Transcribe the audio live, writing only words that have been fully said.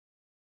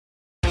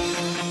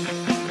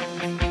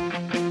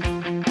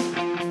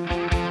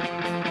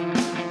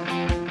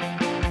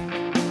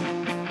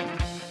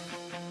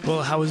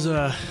how was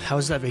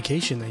that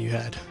vacation that you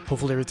had?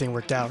 Hopefully everything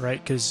worked out, right?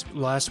 Because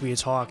last we had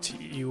talked,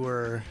 you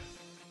were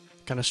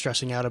kind of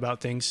stressing out about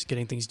things,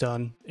 getting things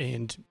done,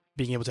 and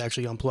being able to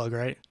actually unplug,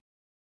 right?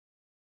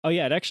 Oh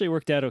yeah, it actually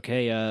worked out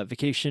okay.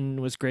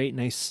 Vacation was great,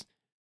 nice,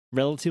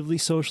 relatively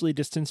socially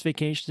distanced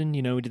vacation.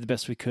 You know, we did the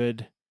best we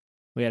could.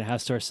 We had a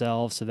house to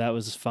ourselves, so that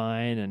was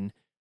fine. And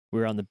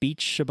we were on the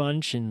beach a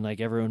bunch, and like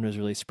everyone was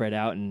really spread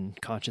out and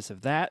conscious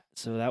of that,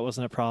 so that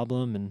wasn't a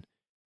problem. And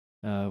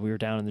we were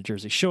down on the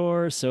Jersey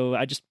Shore, so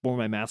I just wore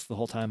my mask the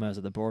whole time I was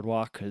at the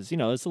boardwalk because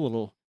it's it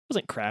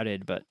wasn't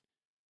crowded, but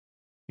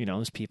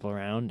there's people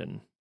around, and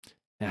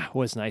yeah, it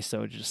was nice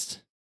though to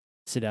just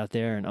sit out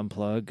there and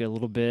unplug a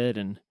little bit.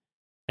 And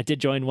I did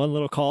join one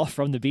little call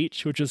from the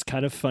beach, which was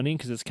kind of funny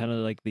because it's kind of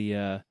like the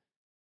I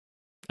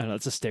don't know,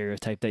 it's a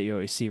stereotype that you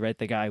always see, right?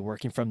 The guy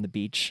working from the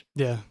beach.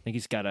 Yeah. I think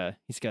he's got a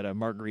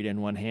margarita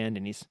in one hand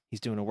and he's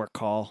doing a work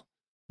call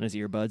on his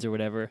earbuds or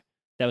whatever.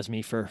 That was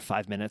me for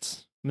 5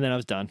 minutes. And then I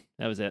was done.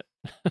 That was it.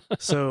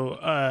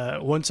 So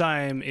one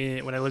time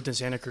when I lived in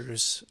Santa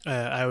Cruz,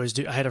 I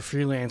had a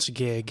freelance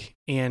gig,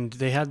 and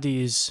they had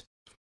these.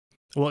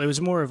 Well, it was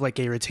more of like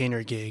a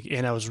retainer gig,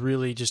 and I was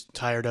really just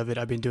tired of it.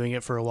 I've been doing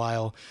it for a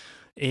while,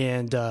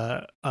 and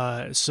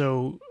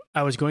so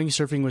I was going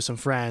surfing with some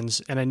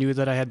friends, and I knew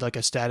that I had like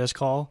a status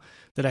call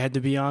that I had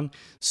to be on.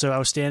 So I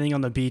was standing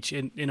on the beach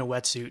in a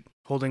wetsuit,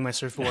 holding my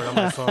surfboard on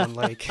my phone,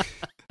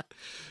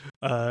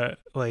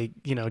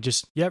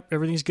 just yep,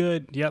 everything's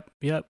good. Yep.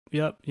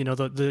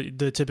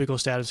 The typical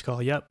status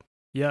call. Yep.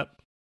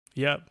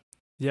 And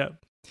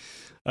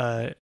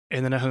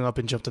then I hung up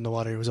and jumped in the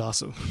water. It was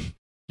awesome.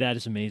 That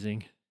is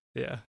amazing.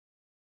 Yeah.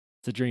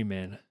 It's a dream,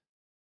 man.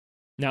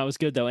 No, it was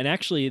good though. And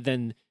actually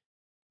then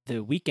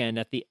the weekend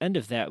at the end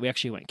of that, we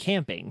actually went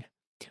camping.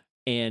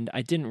 And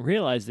I didn't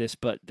realize this,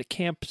 but the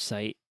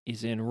campsite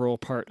is in a rural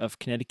part of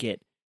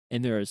Connecticut,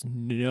 and there is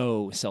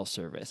no cell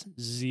service,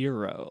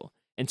 zero.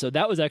 And so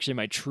that was actually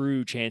my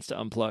true chance to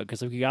unplug,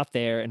 because we got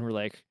there and we're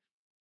like,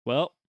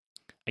 well,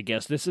 I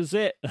guess this is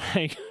it.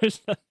 Like,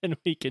 there's nothing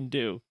we can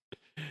do.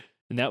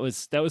 And that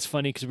was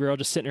funny because we were all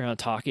just sitting around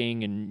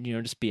talking and,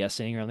 just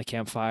BSing around the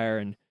campfire,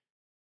 and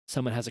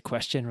someone has a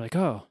question. We're like,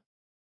 oh,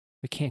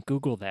 we can't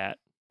Google that.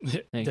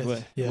 Like,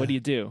 what do you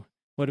do?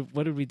 What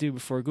did we do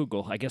before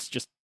Google? I guess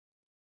just,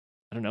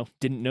 I don't know,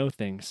 didn't know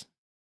things.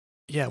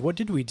 Yeah, what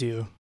did we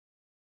do?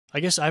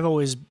 I guess I've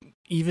always,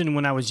 even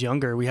when I was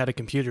younger, we had a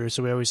computer,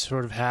 so we always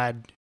sort of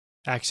had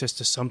access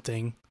to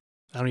something.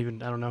 I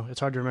don't know. It's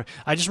hard to remember.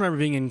 I just remember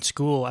being in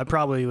school. I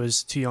probably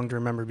was too young to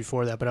remember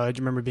before that, but I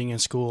remember being in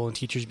school and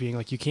teachers being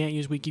like, you can't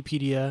use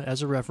Wikipedia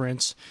as a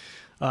reference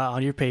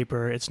on your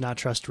paper. It's not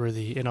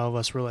trustworthy. And all of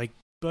us were like,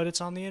 but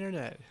it's on the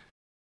internet.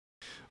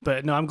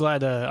 But no, I'm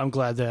glad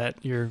that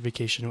your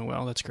vacation went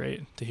well. That's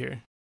great to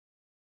hear.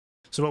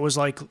 So what was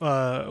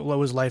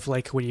life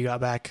like when you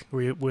got back?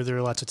 Were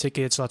there lots of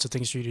tickets, lots of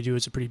things for you to do?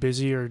 Was it pretty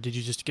busy, or did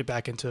you just get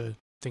back into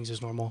things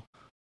as normal?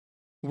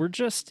 We're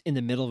just in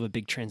the middle of a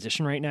big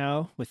transition right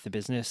now with the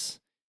business,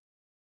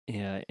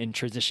 and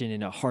transition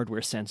in a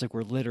hardware sense. Like,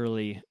 we're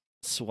literally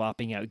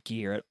swapping out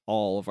gear at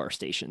all of our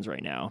stations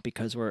right now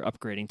because we're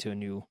upgrading to a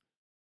new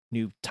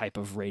type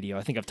of radio.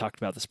 I think I've talked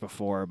about this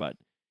before, but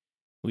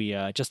we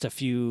just a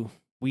few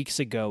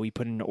weeks ago we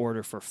put in an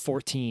order for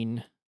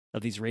 14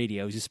 of these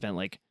radios. We spent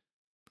like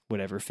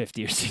whatever,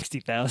 50 or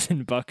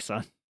 60,000 bucks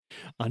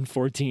on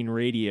 14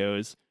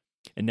 radios.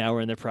 And now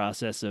we're in the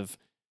process of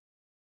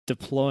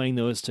deploying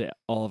those to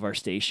all of our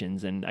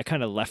stations. And I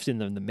kind of left in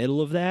the middle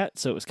of that,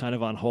 so it was kind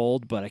of on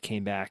hold, but I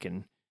came back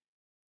and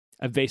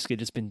I've basically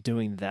just been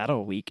doing that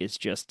all week. It's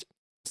just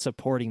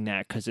supporting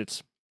that, because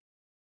it's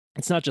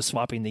not just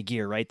swapping the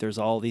gear, right? There's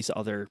all these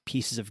other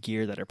pieces of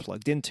gear that are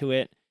plugged into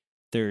it.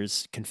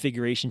 There's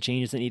configuration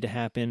changes that need to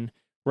happen.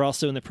 We're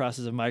also in the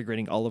process of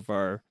migrating all of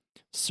our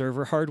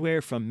server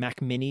hardware from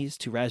Mac Minis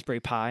to Raspberry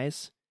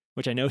Pis,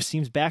 which I know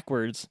seems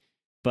backwards,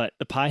 but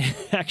the Pi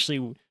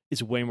actually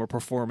is way more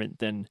performant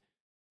than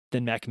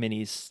Mac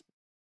Minis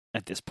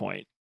at this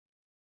point,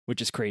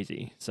 which is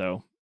crazy.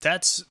 So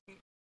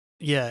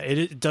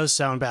it does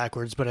sound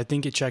backwards, but I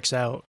think it checks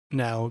out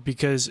now,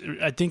 because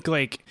I think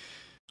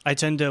I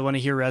tend to, when I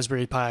hear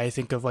Raspberry Pi, I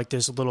think of like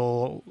this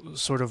little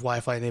sort of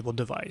Wi-Fi enabled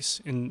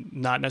device and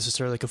not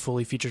necessarily like a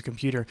fully featured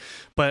computer.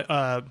 But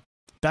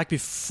back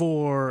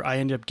before I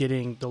ended up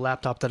getting the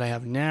laptop that I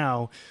have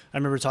now, I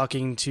remember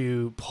talking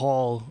to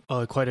Paul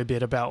quite a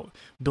bit about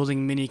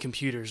building mini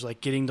computers,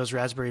 like getting those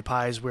Raspberry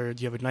Pis where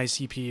you have a nice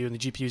CPU and the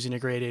GPU is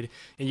integrated,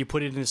 and you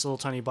put it in this little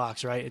tiny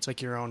box, right? It's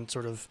like your own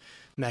sort of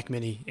Mac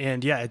Mini.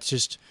 And yeah, it's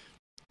just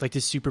like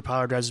this super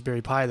powered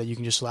Raspberry Pi that you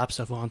can just slap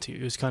stuff onto.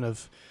 It was kind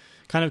of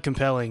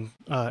compelling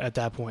at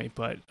that point,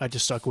 but I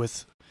just stuck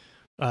with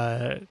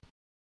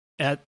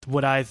at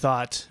what I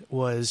thought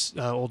was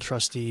old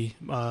trusty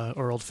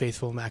or old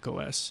faithful Mac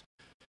OS.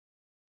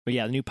 But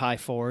yeah, the new Pi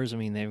 4s, I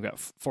mean, they've got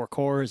 4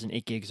 cores and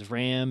 8 gigs of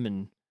RAM,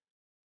 and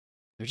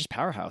they're just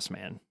powerhouse,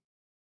 man.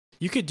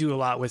 You could do a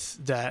lot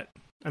with that.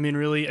 I mean,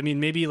 really,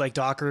 maybe like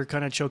Docker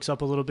kind of chokes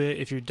up a little bit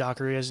if you're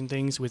Dockerizing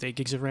things with 8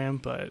 gigs of RAM,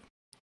 but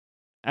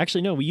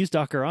Actually, no, we use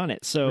Docker on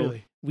it. So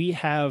Really? we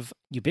have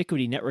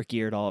Ubiquiti network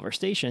gear at all of our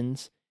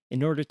stations.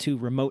 In order to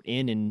remote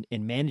in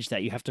and manage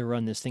that, you have to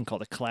run this thing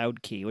called a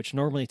cloud key, which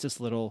normally it's this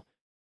little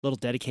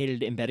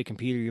dedicated embedded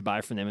computer you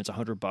buy from them. It's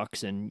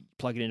 $100 and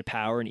plug it into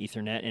power and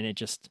Ethernet,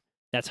 and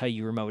that's how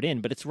you remote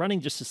in. But it's running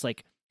just this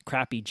like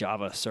crappy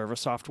Java server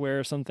software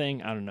or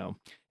something. I don't know.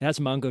 It has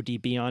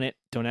MongoDB on it.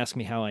 Don't ask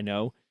me how I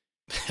know.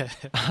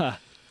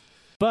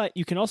 But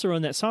you can also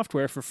run that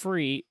software for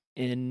free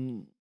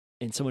and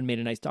someone made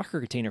a nice Docker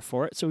container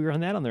for it. So we run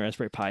that on the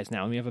Raspberry Pis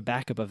now, and we have a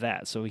backup of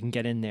that. So we can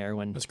get in there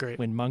when That's great.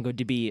 when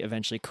MongoDB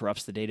eventually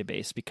corrupts the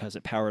database because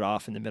it powered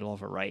off in the middle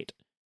of a write.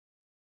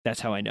 That's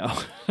how I know.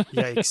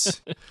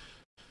 Yikes.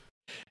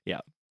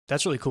 Yeah.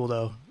 That's really cool,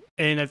 though.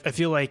 And I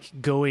feel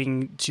like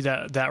going to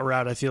that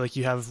route, I feel like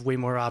you have way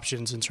more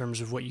options in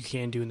terms of what you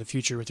can do in the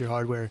future with your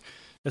hardware.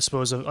 I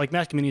suppose, like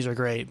Mac Minis are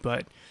great,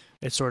 but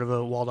it's sort of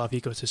a walled-off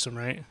ecosystem,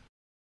 right?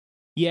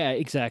 Yeah,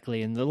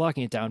 exactly. And they're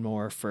locking it down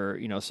more for,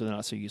 so they're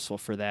not so useful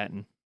for that.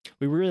 And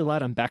we really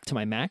relied on Back to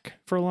My Mac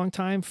for a long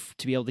time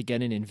to be able to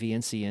get in and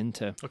VNC in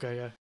to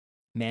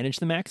manage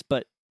the Macs.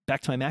 But Back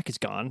to My Mac is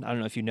gone. I don't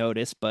know if you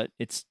noticed, but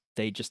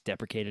they just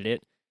deprecated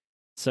it.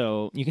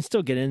 So you can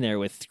still get in there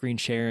with screen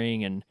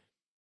sharing and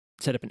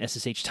set up an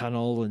SSH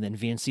tunnel and then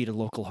VNC to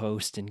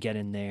localhost and get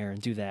in there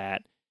and do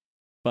that.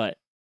 But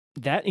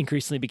that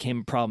increasingly became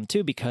a problem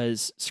too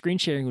because screen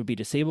sharing would be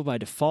disabled by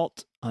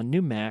default on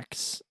new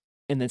Macs.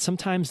 And then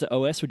sometimes the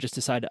OS would just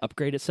decide to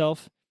upgrade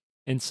itself.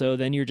 And so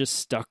then you're just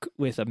stuck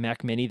with a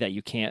Mac Mini that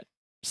you can't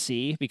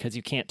see because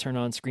you can't turn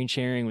on screen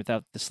sharing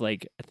without this, I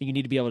think you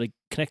need to be able to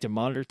connect a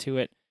monitor to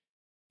it.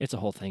 It's a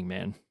whole thing,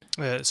 man.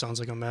 Yeah, it sounds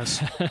like a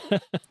mess.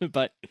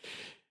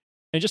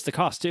 And just the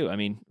cost too. I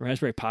mean,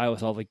 Raspberry Pi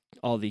with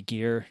all the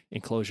gear,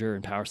 enclosure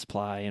and power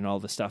supply and all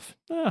the stuff,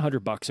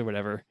 $100 or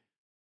whatever.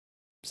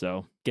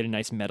 So get a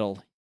nice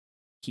metal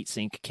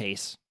heatsink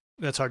case.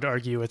 That's hard to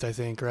argue with, I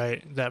think,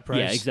 right? That price.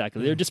 Yeah,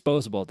 exactly. They're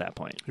disposable at that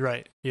point.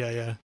 Right.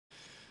 Yeah.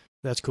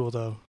 That's cool,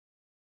 though.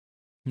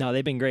 No,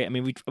 they've been great. I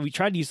mean, we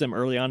tried to use them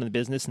early on in the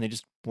business, and they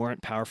just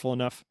weren't powerful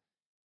enough.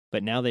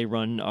 But now they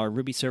run our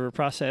Ruby server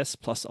process,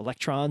 plus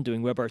Electron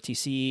doing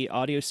WebRTC,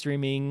 audio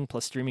streaming,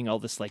 plus streaming all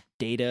this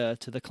data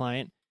to the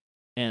client.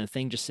 And the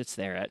thing just sits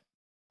there at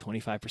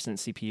 25%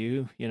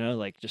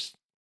 CPU, just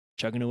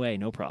chugging away,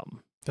 no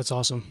problem. That's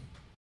awesome.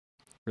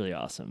 Really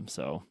awesome.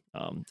 So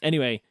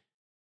anyway,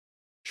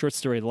 short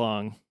story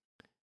long,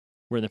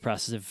 we're in the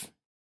process of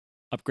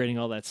upgrading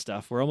all that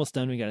stuff. We're almost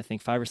done. We got, I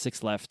think, 5 or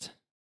 6 left.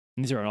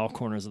 And these are on all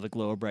corners of the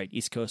globe, right?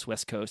 East Coast,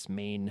 West Coast,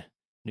 Maine,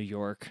 New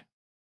York,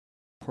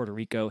 Puerto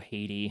Rico,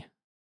 Haiti,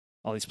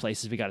 all these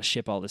places. We got to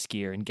ship all this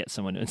gear and get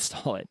someone to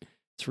install it.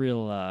 It's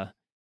real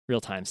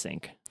time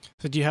sink.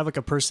 So do you have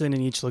a person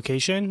in each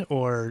location,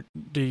 or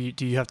do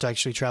you have to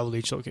actually travel to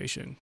each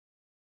location?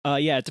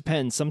 Yeah, it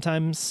depends.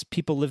 Sometimes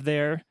people live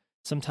there.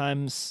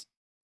 Sometimes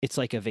it's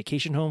like a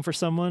vacation home for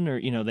someone,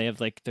 or they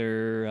have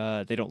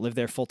their they don't live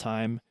there full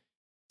time.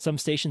 Some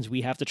stations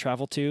we have to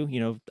travel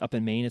to. Up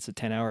in Maine, it's a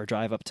 10-hour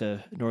drive up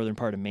to northern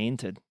part of Maine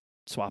to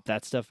swap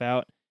that stuff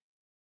out.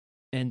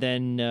 And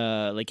then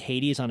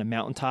Haiti is on a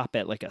mountaintop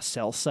at a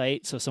cell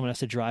site, so someone has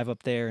to drive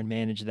up there and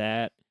manage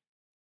that.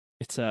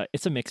 It's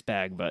a mixed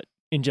bag, but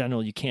in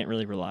general, you can't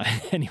really rely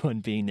on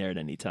anyone being there at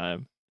any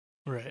time.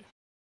 Right.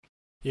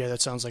 Yeah,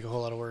 that sounds like a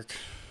whole lot of work.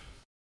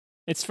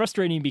 It's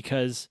frustrating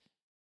because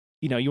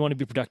you want to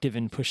be productive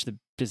and push the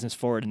business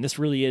forward. And this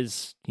really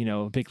is,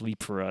 a big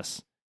leap for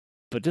us.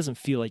 But it doesn't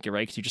feel like you're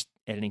right because you're just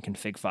editing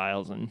config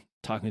files and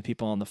talking with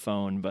people on the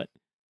phone, but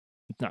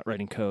it's not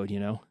writing code,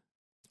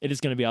 It is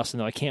going to be awesome,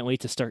 though. I can't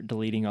wait to start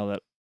deleting all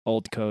that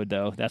old code,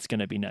 though. That's going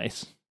to be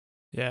nice.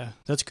 Yeah,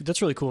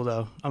 that's really cool,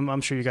 though.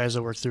 I'm sure you guys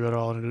will work through it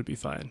all and it'll be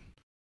fine.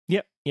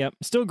 Yep.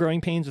 Still growing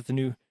pains with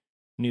the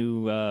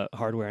new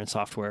hardware and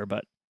software,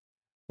 but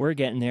we're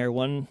getting there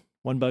one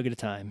bug at a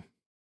time.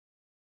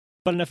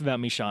 But enough about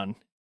me, Sean.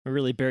 We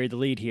really buried the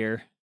lead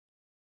here.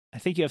 I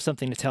think you have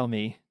something to tell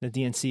me, the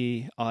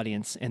DNC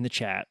audience and the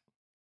chat.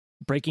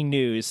 Breaking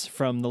news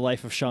from the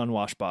life of Sean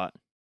Washbot.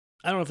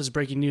 I don't know if it's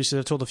breaking news because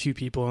I've told a few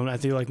people, and I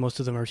feel like most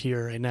of them are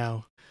here right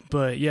now.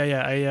 But yeah,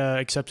 I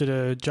accepted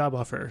a job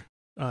offer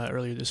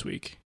earlier this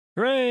week.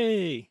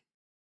 Hooray!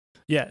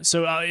 Yeah,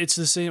 so it's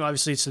the same.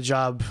 Obviously, it's the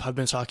job. I've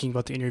been talking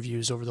about the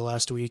interviews over the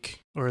last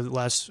week, or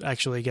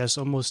actually, I guess,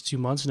 almost 2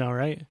 months now,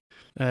 right?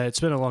 It's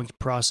been a long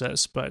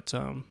process, but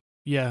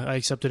yeah, I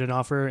accepted an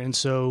offer. And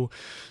so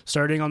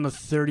starting on the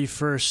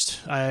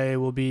 31st, I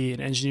will be an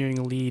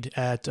engineering lead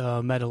at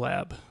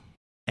MetaLab.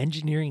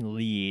 Engineering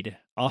lead.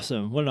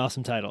 Awesome. What an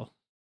awesome title.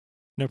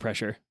 No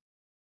pressure.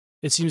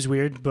 It seems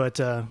weird, but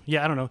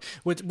yeah, I don't know.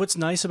 What's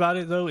nice about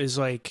it, though, is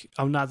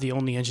I'm not the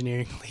only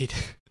engineering lead.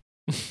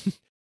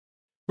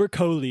 We're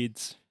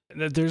co-leads.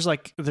 There's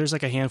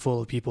a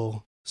handful of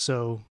people,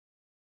 so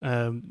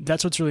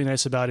that's what's really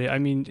nice about it. I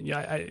mean,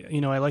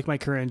 I like my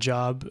current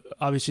job.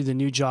 Obviously, the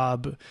new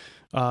job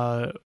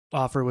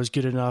offer was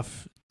good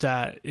enough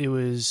that it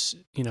was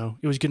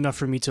good enough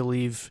for me to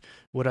leave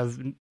what I've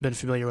been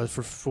familiar with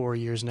for 4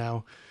 years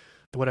now,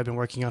 what I've been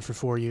working on for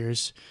 4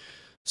 years.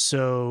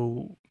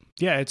 So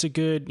yeah, it's a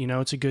good,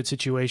 it's a good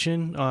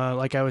situation.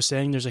 Like I was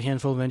saying, there's a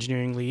handful of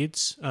engineering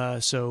leads.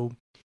 So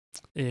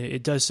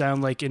it does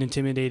sound like an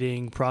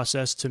intimidating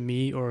process to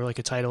me, or like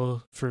a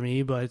title for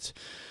me, but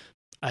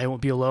I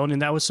won't be alone.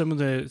 And that was some of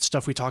the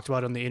stuff we talked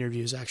about on the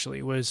interviews,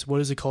 actually, was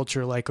what is the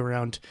culture like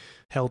around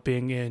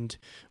helping, and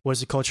what is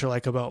the culture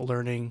like about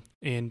learning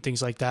and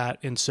things like that.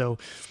 And so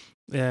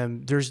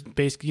there's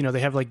basically,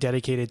 they have like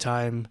dedicated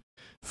time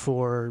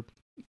for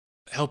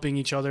helping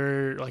each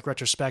other, like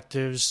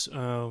retrospectives,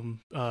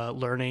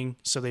 learning.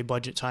 So they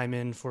budget time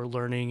in for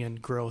learning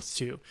and growth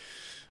too.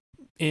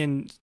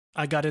 And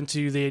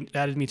they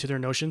added me to their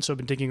Notion. So I've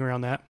been digging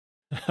around that.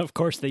 Of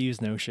course they use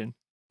Notion.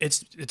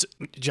 It's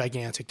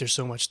gigantic. There's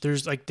so much.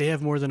 There's like, they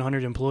have more than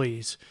 100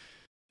 employees.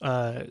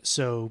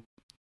 So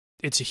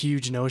it's a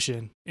huge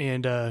Notion.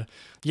 And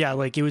yeah,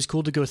 like it was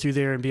cool to go through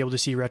there and be able to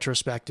see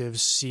retrospectives,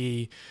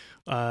 see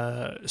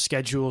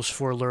schedules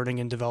for learning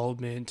and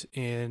development,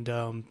 and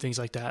things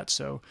like that.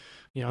 So,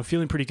 I'm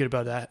feeling pretty good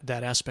about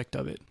that aspect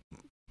of it.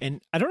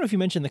 And I don't know if you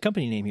mentioned the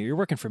company name here. You're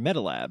working for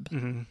MetaLab,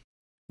 Mm-hmm.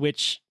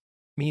 which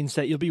means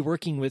that you'll be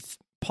working with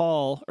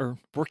Paul, or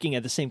working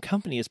at the same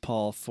company as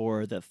Paul,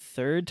 for the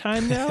third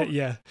time now.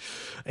 Yeah.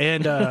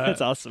 And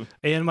that's awesome.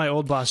 And my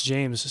old boss,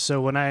 James.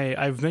 So when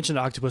I've mentioned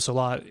Octopus a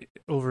lot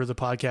over the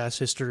podcast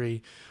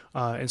history.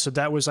 And so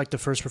that was like the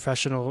first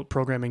professional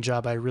programming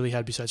job I really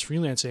had besides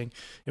freelancing.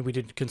 And we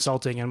did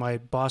consulting, and my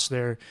boss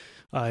there,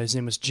 his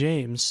name was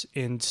James.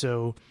 And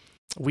so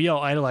we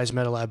all idolized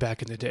MetaLab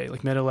back in the day.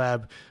 Like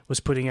MetaLab was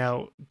putting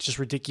out just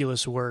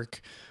ridiculous work,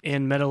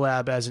 and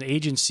MetaLab as an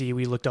agency,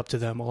 we looked up to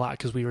them a lot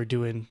because we're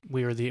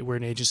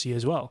an agency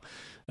as well.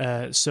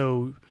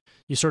 So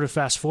you sort of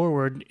fast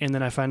forward, and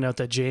then I find out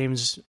that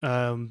James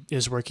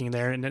is working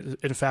there, and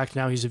in fact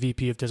now he's a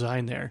VP of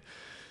design there.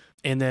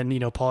 And then,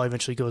 Paul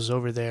eventually goes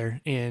over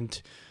there,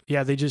 and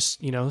yeah, they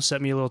just,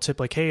 sent me a little tip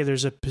like, hey,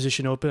 there's a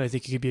position open. I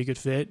think it could be a good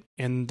fit.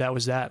 And that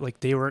was that. Like,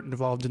 they weren't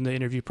involved in the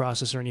interview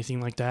process or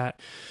anything like that.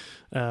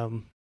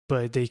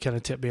 But they kind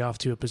of tipped me off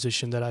to a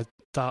position that I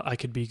thought I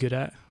could be good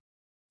at.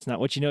 It's not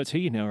what you know, it's who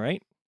you know,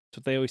 right? That's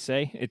what they always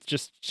say. It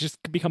just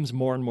becomes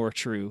more and more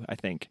true, I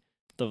think,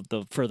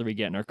 the further we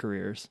get in our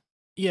careers.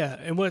 Yeah.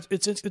 And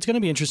it's going to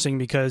be interesting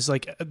because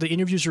like the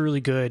interviews are really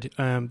good.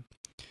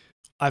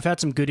 I've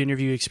had some good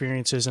interview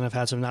experiences, and I've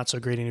had some not so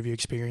great interview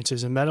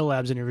experiences, and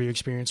MetaLab's interview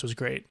experience was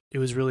great. It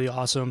was really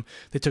awesome.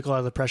 They took a lot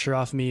of the pressure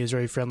off me. It was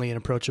very friendly and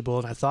approachable.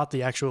 And I thought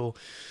the actual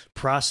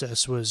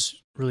process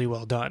was really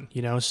well done,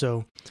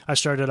 So I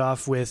started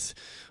off with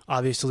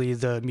obviously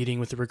the meeting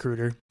with the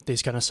recruiter. They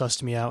just kind of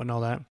sussed me out and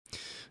all that.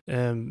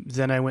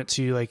 Then I went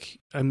to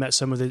I met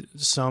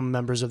some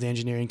members of the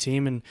engineering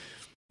team, and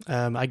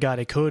I got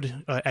a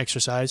code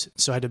exercise,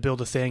 so I had to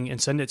build a thing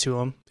and send it to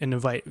them and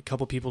invite a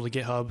couple people to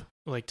GitHub,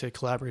 to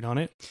collaborate on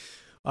it.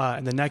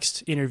 And the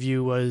next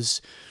interview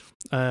was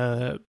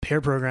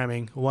pair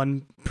programming.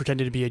 One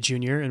pretended to be a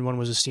junior and one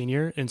was a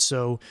senior. And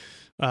so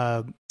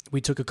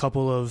we took a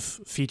couple of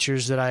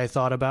features that I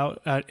thought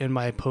about in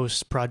my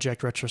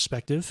post-project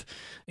retrospective,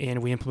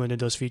 and we implemented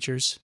those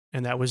features.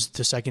 And that was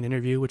the second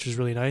interview, which was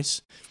really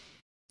nice.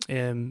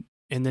 And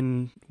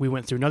then we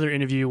went through another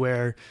interview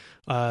where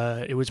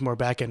it was more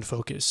back-end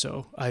focused.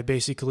 So I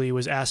basically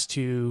was asked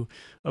to,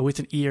 with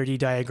an ERD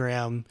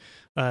diagram,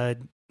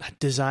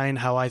 design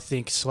how I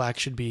think Slack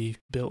should be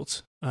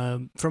built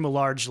from a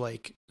large,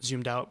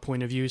 zoomed out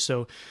point of view.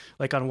 So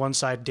on one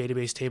side,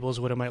 database tables,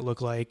 what it might look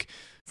like.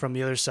 From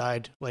the other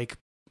side,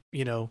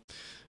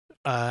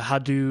 how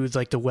do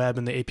the web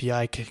and the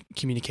API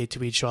communicate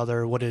to each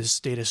other? What does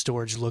data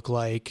storage look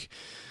like?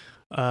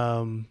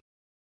 So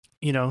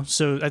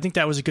I think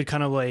that was a good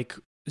kind of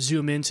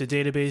zoom into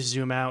database,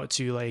 zoom out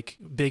to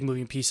big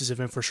moving pieces of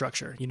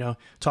infrastructure,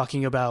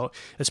 talking about,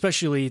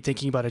 especially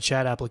thinking about a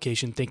chat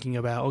application, thinking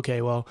about,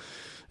 okay, well,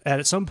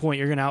 at some point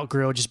you're going to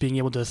outgrow just being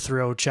able to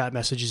throw chat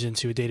messages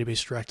into a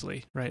database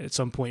directly, right? At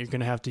some point you're going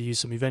to have to use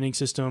some eventing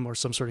system or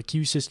some sort of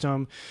queue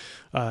system.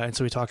 And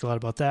so we talked a lot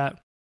about that.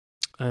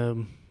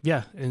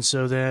 Yeah. And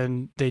so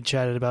then they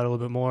chatted about it a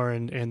little bit more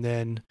and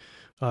then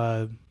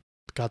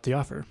got the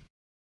offer.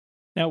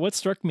 Now, what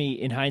struck me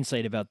in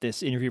hindsight about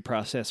this interview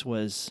process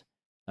was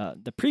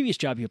the previous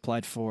job you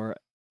applied for.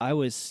 I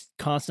was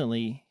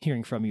constantly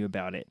hearing from you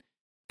about it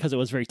because it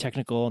was very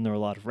technical and there were a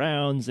lot of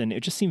rounds, and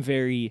it just seemed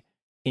very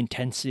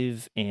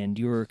intensive, and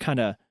you were kind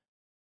of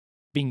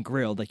being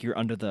grilled, like you're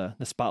under the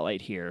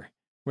spotlight here.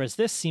 Whereas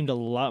this seemed a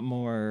lot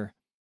more,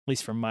 at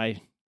least from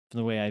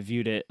the way I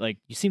viewed it,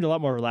 you seemed a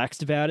lot more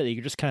relaxed about it.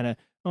 You're just kind of,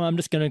 I'm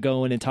just going to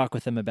go in and talk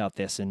with them about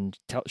this and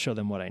show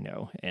them what I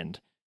know. And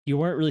you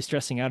weren't really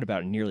stressing out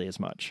about it nearly as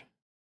much.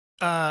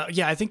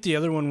 Yeah, I think the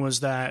other one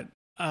was that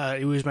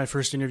it was my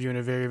first interview in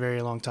a very,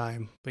 very long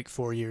time,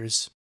 4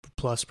 years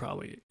plus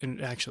probably,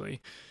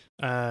 actually.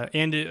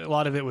 And a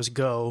lot of it was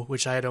Go,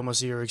 which I had almost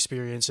zero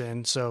experience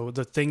in. So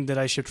the thing that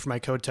I shipped for my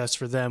code test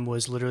for them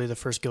was literally the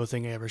first Go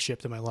thing I ever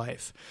shipped in my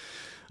life.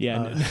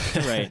 Yeah,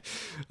 right.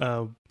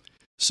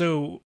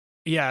 So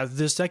yeah,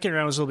 the second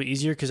round was a little bit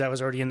easier because I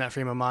was already in that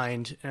frame of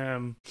mind.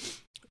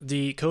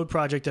 The code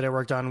project that I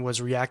worked on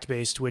was React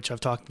based, which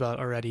I've talked about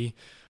already,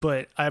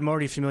 but I'm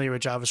already familiar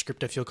with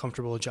JavaScript. I feel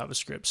comfortable with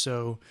JavaScript.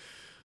 So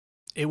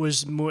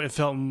it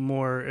felt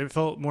more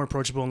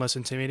approachable and less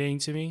intimidating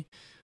to me.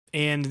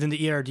 And then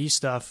the ERD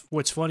stuff,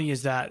 what's funny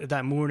is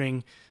that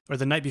morning or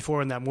the night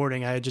before in that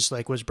morning, I just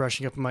like was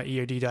brushing up on my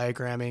ERD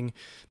diagramming,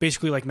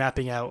 basically like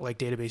mapping out like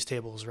database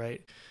tables,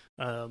 right?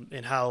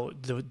 And how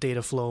the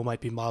data flow might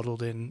be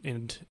modeled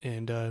and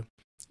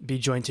be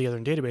joined together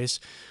in database.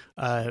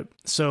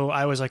 So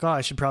I was like, oh,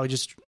 I should probably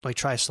just like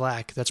try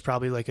Slack. That's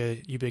probably like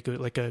a ubiquitous,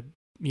 like a,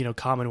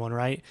 common one,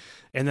 right?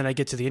 And then I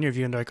get to the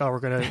interview and they're like, oh, we're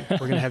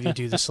gonna have you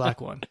do the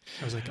Slack one.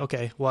 I was like,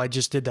 okay, well, I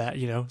just did that,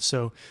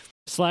 so.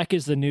 Slack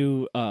is the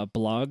new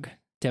blog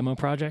demo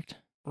project.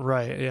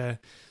 Right. Yeah.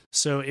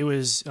 So it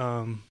was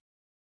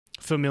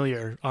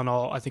familiar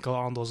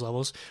on those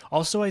levels.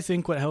 Also, I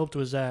think what helped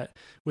was that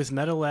with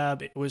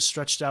MetaLab, it was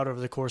stretched out over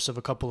the course of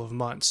a couple of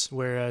months,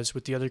 whereas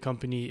with the other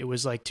company, it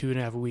was like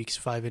 2.5 weeks,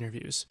 5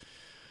 interviews.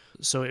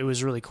 So it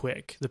was really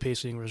quick. The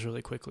pacing was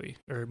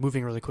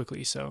moving really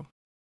quickly. So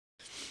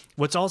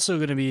what's also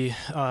going to be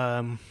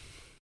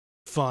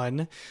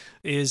fun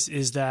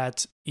is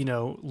that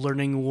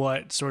learning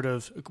what sort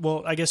of,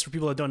 well, I guess for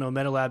people that don't know,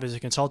 MetaLab is a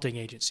consulting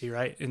agency,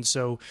 right? And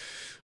so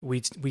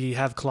we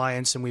have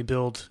clients and we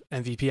build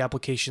MVP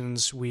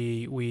applications.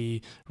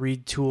 We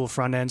retool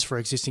front ends for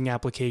existing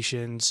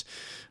applications.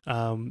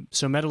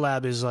 So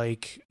MetaLab is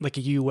like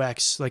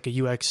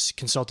a UX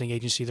consulting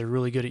agency. They're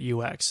really good at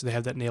UX. They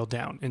have that nailed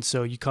down. And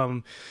so you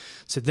come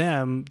to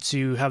them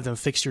to have them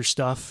fix your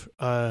stuff,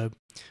 have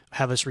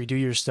us redo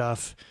your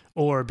stuff,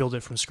 or build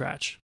it from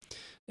scratch.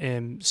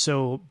 And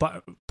so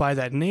by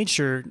that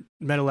nature,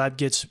 MetaLab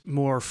gets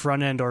more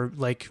front end or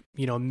like,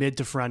 mid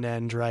to front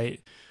end,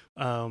 right?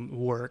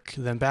 Work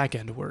than back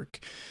end work.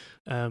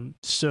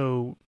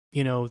 So,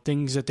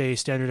 things that they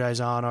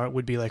standardize on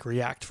would be like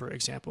React, for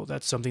example.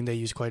 That's something they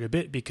use quite a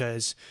bit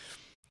because,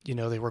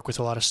 they work with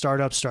a lot of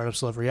startups.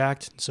 Startups love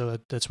React. So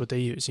that's what they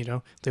use.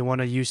 They want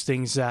to use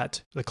things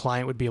that the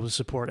client would be able to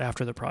support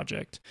after the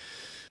project.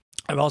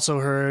 I've also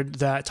heard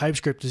that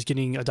TypeScript is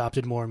getting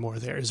adopted more and more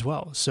there as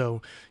well.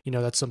 So,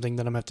 that's something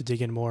that I'm going to have to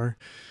dig in more.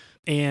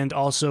 And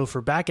also for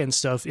backend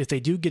stuff, if they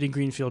do get a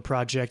greenfield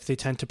project, they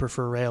tend to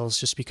prefer Rails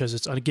just because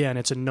it's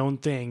a known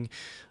thing.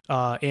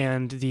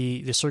 And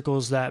the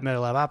circles that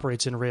MetaLab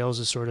operates in, Rails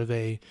is sort of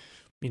a,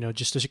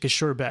 just like a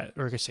sure bet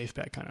or like a safe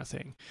bet kind of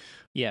thing.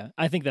 Yeah,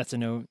 I think that's a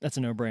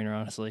no-brainer,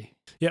 honestly.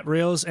 Yeah,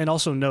 Rails and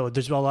also Node.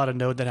 There's a lot of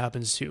Node that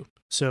happens too.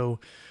 So,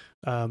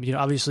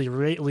 obviously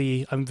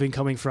lately I've been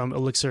coming from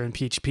Elixir and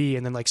PHP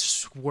and then like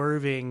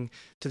swerving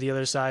to the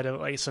other side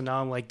of like, so now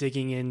I'm like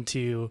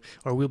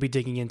we'll be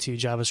digging into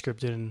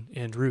JavaScript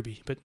and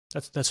Ruby, but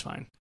that's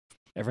fine.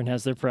 Everyone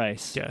has their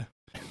price. Yeah.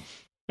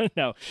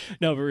 No,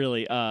 but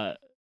really,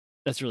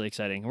 that's really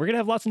exciting. We're going to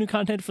have lots of new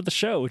content for the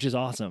show, which is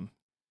awesome.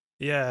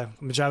 Yeah.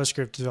 I'm a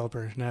JavaScript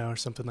developer now or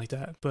something like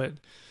that, but,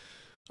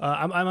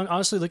 I'm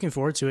honestly looking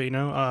forward to it.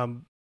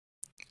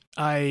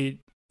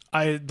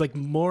 I like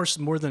more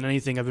than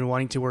anything, I've been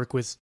wanting to work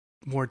with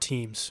more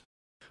teams.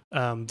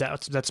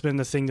 That's been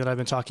the thing that I've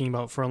been talking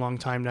about for a long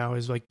time now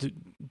is like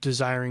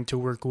desiring to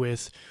work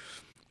with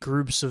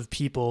groups of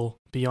people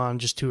beyond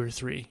just 2 or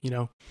 3,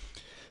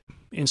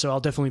 And so I'll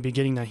definitely be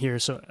getting that here.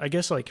 So I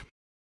guess like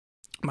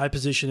my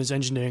position as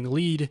engineering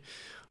lead,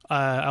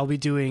 I'll be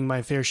doing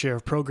my fair share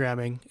of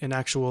programming and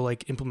actual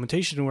like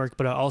implementation work,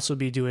 but I'll also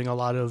be doing a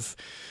lot of,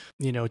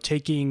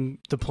 taking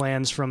the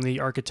plans from the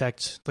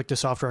architect, like the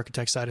software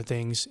architect side of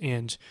things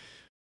and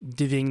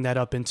divvying that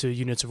up into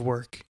units of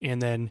work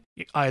and then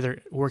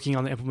either working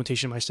on the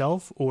implementation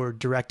myself or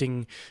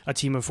directing a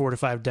team of 4 to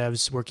 5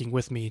 devs working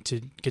with me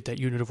to get that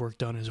unit of work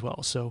done as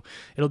well. So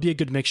it'll be a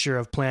good mixture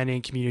of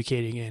planning,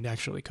 communicating, and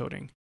actually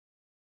coding.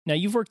 Now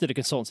you've worked at a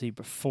consultancy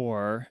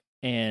before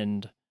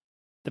and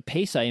the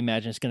pace I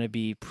imagine is going to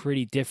be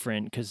pretty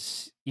different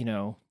because,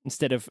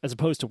 as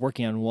opposed to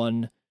working on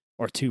 1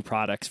 or 2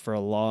 products for a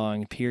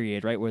long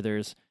period, right? Where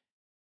there's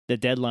the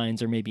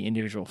deadlines or maybe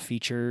individual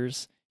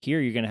features. Here,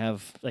 you're going to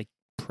have like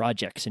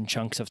projects and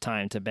chunks of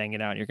time to bang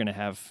it out. You're going to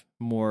have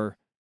more,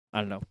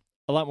 a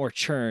lot more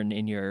churn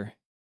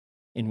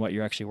in what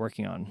you're actually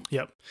working on.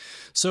 Yep.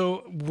 So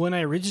when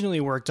I originally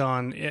worked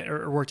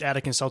at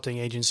a consulting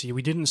agency,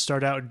 we didn't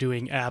start out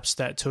doing apps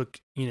that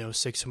took,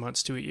 6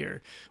 months to a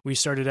year. We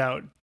started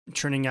out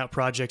churning out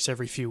projects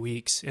every few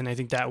weeks. And I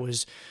think that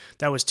was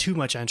too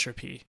much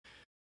entropy.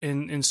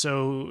 And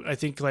so I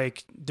think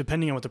like,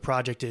 depending on what the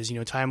project is,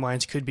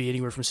 timelines could be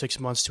anywhere from 6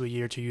 months to a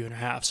year to a year and a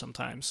half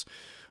sometimes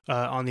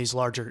on these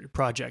larger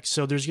projects.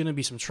 So there's going to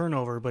be some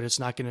turnover, but it's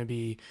not going to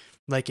be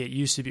like it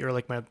used to be, or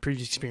like my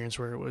previous experience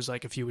where it was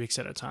like a few weeks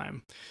at a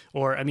time.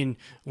 Or,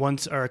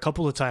 once or a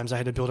couple of times I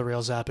had to build a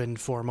Rails app in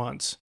 4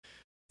 months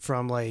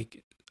from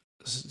like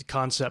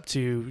concept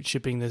to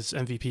shipping this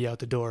MVP out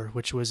the door,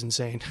 which was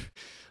insane.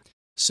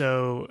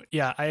 So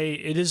yeah,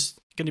 it is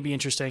going to be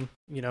interesting.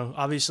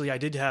 Obviously I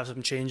did have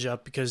some change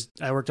up because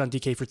I worked on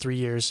DK for 3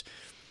 years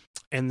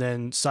and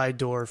then side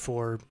door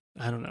for,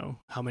 I don't know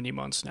how many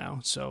months now.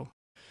 So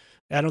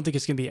I don't think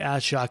it's going to be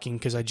as shocking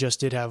because I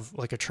just did have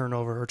like a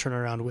turnover or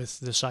turnaround with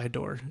the side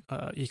door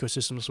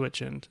ecosystem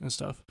switch and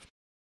stuff.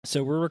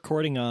 So we're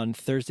recording on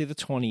Thursday the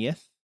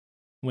 20th.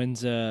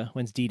 When's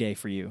D-Day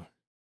for you?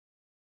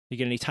 You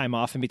get any time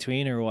off in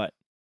between or what?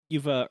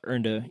 You've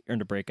earned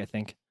a break, I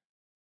think.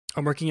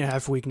 I'm working a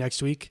half week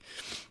next week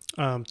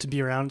to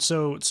be around.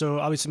 So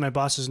obviously my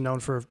boss is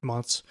known for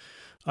months.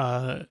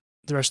 The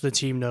rest of the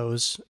team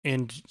knows.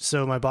 And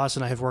so my boss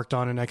and I have worked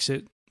on an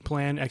exit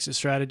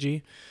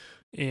strategy.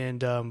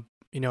 And,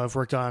 I've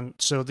worked on,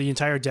 so the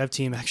entire dev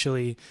team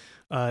actually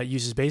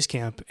uses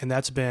Basecamp, and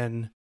that's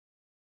been,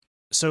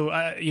 so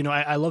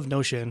I love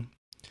Notion,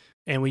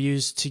 and we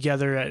use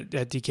together at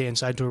DK and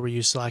SideDoor, we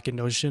use Slack and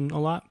Notion a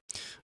lot,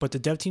 but the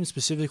dev team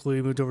specifically,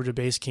 we moved over to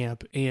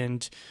Basecamp,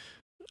 and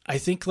I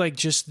think like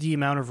just the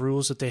amount of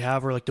rules that they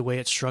have, or like the way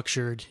it's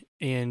structured,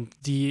 and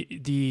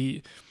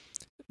the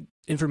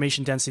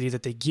information density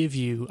that they give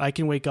you, I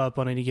can wake up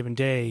on any given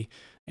day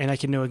and I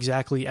can know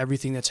exactly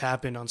everything that's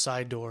happened on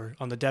SideDoor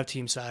on the dev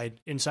team side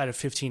inside of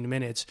 15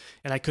 minutes.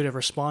 And I could have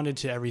responded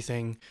to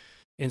everything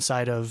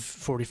inside of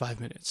 45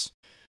 minutes,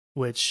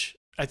 which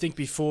I think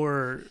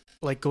before,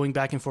 like going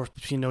back and forth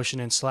between Notion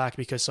and Slack,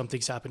 because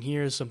something's happened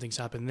here, something's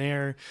happened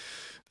there,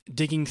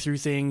 digging through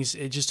things,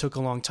 it just took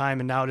a long time.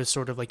 And now it is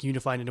sort of like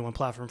unified into one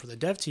platform for the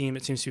dev team.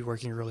 It seems to be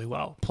working really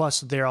well.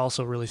 Plus, they're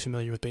also really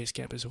familiar with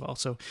Basecamp as well.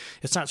 So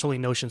it's not solely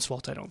Notion's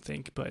fault, I don't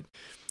think. But,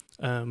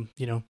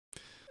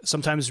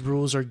 sometimes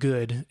rules are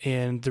good,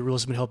 and the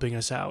rules have been helping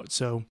us out.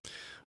 So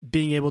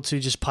being able to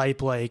just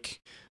pipe like,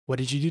 what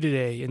did you do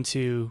today,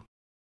 into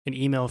an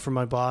email from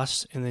my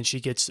boss, and then she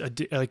gets and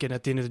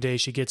at the end of the day,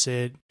 she gets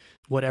it,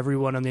 what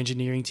everyone on the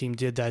engineering team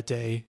did that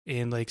day.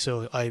 And like,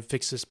 so I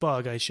fixed this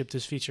bug, I shipped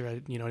this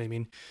feature, you know what I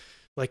mean?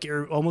 Like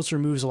it almost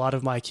removes a lot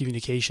of my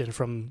communication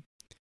from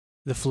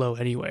the flow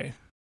anyway.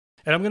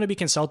 And I'm going to be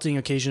consulting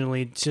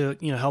occasionally to,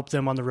 help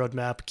them on the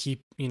roadmap,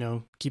 keep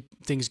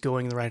things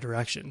going in the right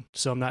direction.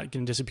 So I'm not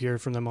going to disappear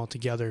from them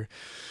altogether.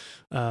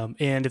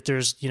 And if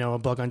there's, a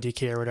bug on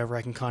DK or whatever,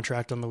 I can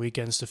contract on the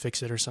weekends to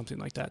fix it or something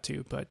like that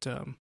too. But,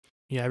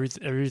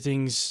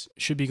 everything's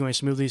should be going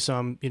smoothly. So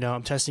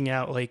I'm testing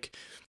out like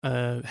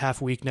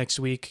half a week next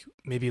week,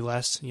 maybe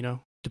less,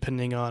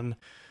 depending on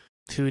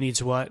who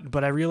needs what.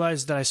 But I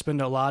realized that I spend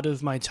a lot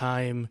of my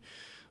time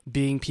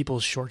being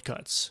people's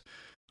shortcuts.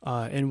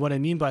 And what I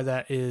mean by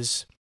that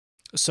is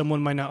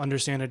someone might not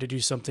understand how to do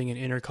something in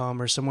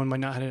Intercom, or someone might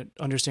not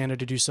understand how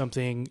to do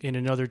something in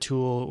another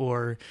tool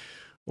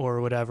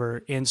or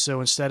whatever. And so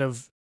instead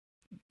of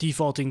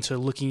defaulting to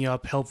looking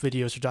up help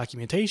videos or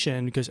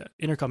documentation, because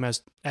Intercom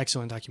has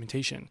excellent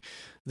documentation,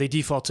 they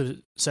default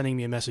to sending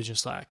me a message in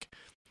Slack.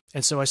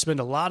 And so I spend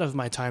a lot of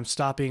my time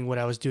stopping what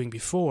I was doing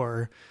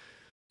before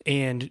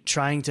and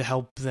trying to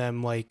help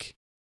them like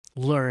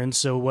learn.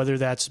 So whether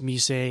that's me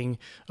saying,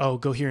 oh,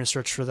 go here and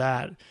search for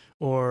that,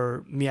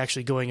 or me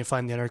actually going and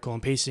finding the article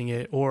and pasting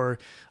it, or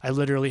I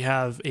literally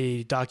have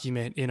a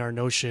document in our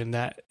Notion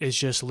that is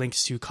just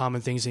links to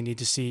common things they need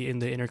to see in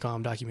the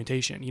Intercom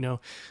documentation.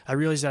 I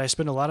realized that I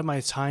spend a lot of my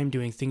time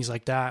doing things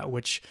like that,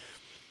 which,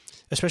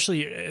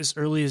 especially as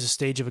early as a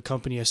stage of a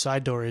company, a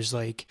SideDoor is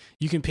like,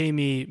 you can pay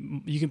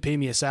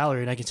me a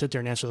salary and I can sit there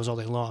and answer those all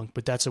day long,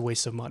 but that's a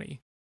waste of money.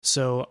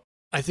 So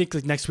I think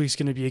like next week's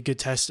going to be a good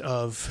test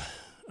of,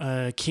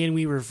 can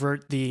we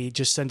revert the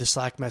just send a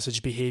Slack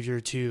message behavior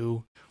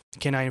to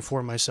can I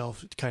inform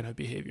myself kind of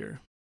behavior?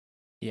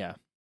 Yeah,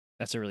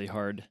 that's a really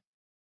hard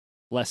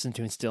lesson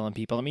to instill in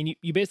people. I mean,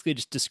 you basically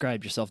just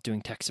described yourself doing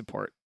tech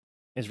support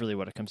is really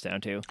what it comes down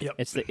to. Yep.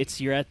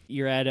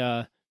 You're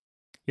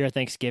at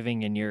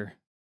Thanksgiving and your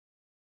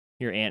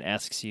aunt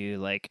asks you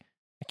like,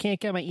 I can't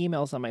get my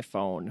emails on my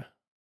phone.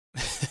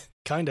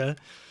 Kinda,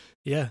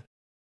 yeah.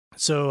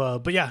 So,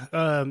 but yeah,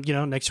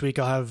 next week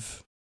I'll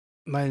have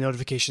my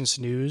notifications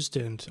snoozed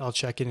and I'll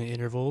check in at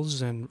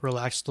intervals and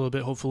relax a little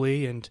bit,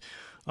 hopefully. And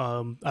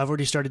I've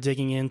already started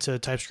digging into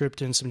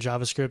TypeScript and some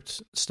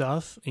JavaScript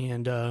stuff.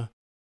 And, I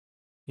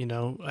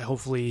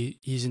hopefully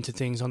ease into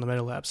things on the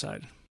MetaLab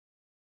side.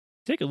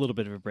 Take a little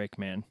bit of a break,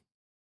 man.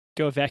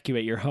 Go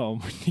evacuate your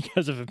home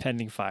because of a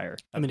pending fire.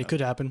 I mean, it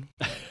could happen.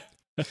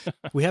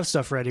 We have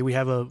stuff ready. We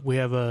have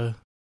a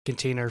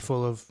container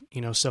full of,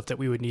 stuff that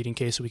we would need in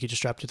case we could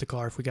just strap to the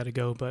car if we got to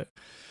go. But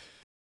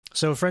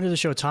so a friend of the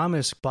show,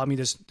 Thomas, bought me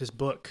this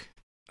book.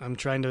 I'm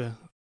trying to,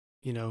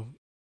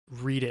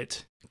 read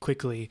it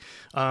quickly.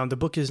 The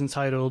book is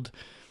entitled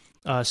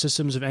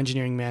Systems of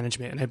Engineering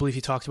Management, and I believe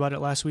he talked about it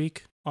last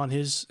week on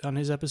his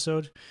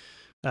episode.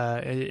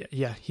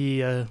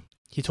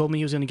 He told me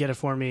he was going to get it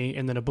for me,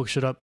 and then a box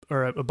showed up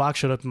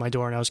in my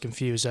door, and I was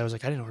confused. I was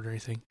like, I didn't order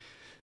anything,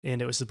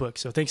 and it was the book.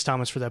 So thanks,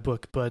 Thomas, for that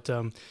book. But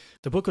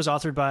the book was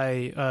authored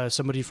by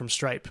somebody from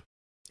Stripe,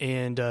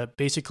 and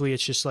basically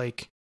it's just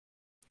like,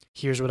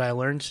 here's what I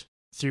learned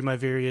through my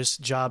various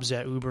jobs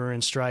at Uber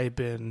and Stripe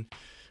and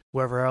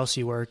wherever else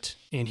he worked.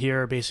 And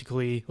here are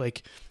basically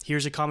like,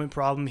 here's a common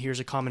problem, here's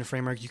a common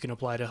framework you can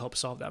apply to help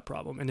solve that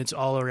problem. And it's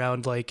all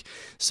around like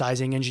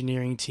sizing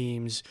engineering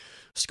teams,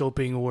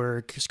 scoping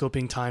work,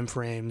 scoping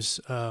timeframes,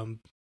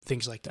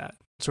 things like that.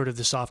 sort of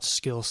the soft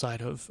skill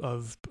side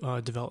of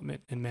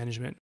development and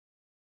management.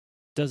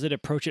 Does it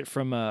approach it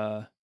from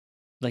a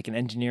like an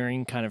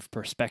engineering kind of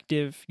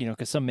perspective? You know,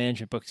 because some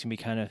management books can be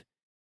kind of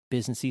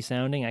businessy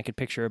sounding. I could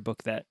picture a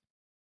book that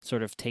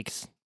sort of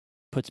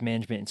puts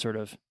management in sort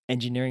of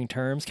engineering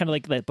terms, kind of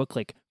like that book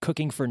like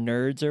Cooking for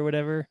Nerds or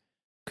whatever,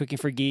 Cooking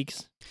for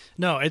Geeks.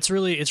 No, it's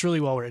really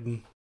well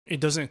written. It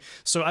doesn't.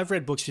 So I've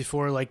read books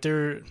before, like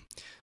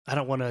I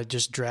don't want to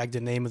just drag the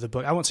name of the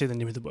book. I won't say the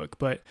name of the book,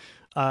 but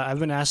I've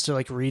been asked to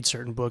like read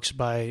certain books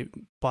by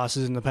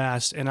bosses in the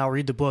past, and I'll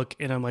read the book,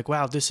 and I'm like,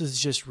 wow, this is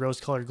just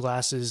rose-colored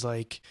glasses.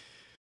 Like,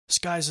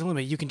 sky's the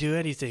limit. You can do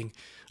anything.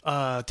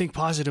 Think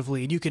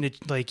positively, and you can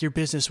like your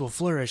business will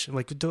flourish. I'm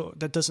like,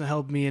 that doesn't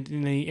help me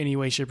in any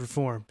way, shape, or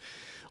form.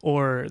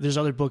 Or there's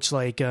other books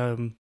like,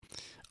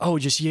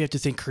 just you have to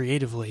think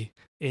creatively.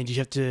 And you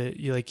have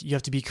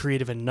to be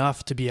creative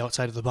enough to be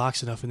outside of the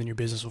box enough, and then your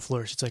business will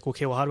flourish. It's like,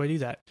 okay, well, how do I do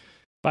that?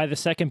 Buy the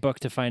second book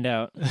to find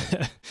out.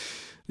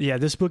 Yeah,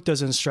 this book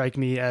doesn't strike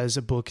me as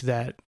a book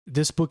that.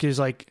 This book is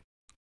like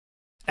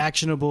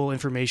actionable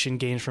information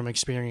gained from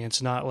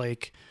experience, not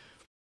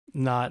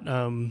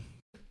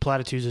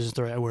platitudes isn't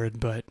the right word,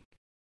 but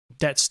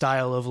that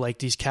style of like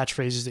these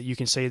catchphrases that you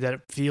can say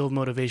that feel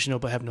motivational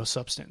but have no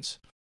substance.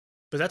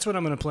 But that's what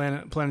I'm going to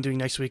plan on doing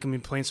next week. I'm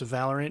going to be playing some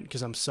Valorant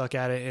because I'm stuck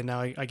at it, and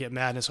now I get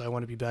madness, so I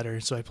want to be better,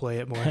 so I play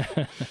it more.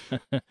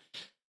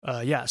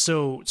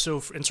 So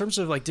in terms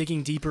of like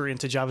digging deeper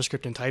into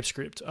JavaScript and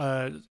TypeScript,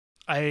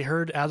 I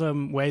heard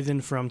Adam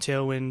Wathan from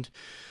Tailwind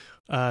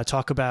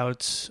talk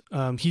about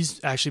he's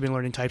actually been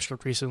learning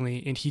TypeScript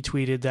recently, and he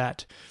tweeted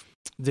that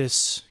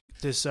this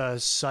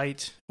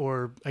site,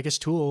 or I guess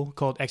tool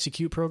called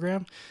Execute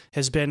Program,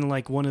 has been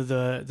like one of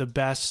the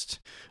best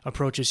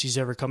approaches he's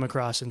ever come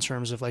across in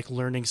terms of like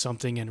learning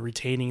something and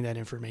retaining that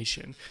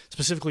information,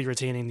 specifically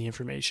retaining the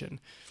information.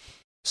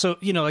 So,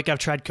 you know, like I've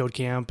tried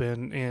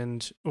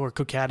Codecamp or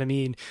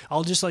Codecademy, and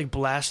I'll just like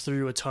blast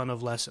through a ton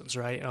of lessons,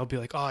 right? And I'll be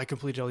like, oh, I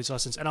completed all these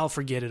lessons, and I'll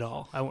forget it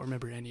all. I won't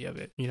remember any of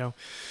it, you know?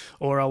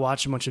 Or I'll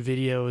watch a bunch of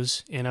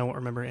videos and I won't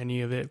remember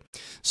any of it.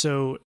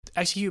 So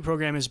Execute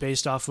Program is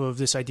based off of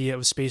this idea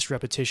of spaced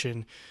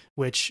repetition,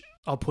 which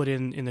I'll put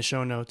in the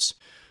show notes.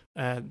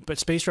 But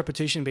spaced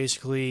repetition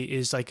basically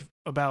is like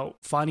about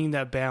finding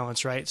that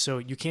balance, right? So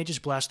you can't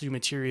just blast through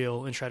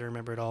material and try to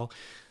remember it all.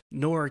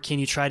 Nor can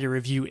you try to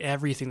review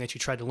everything that you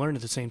tried to learn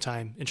at the same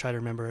time and try to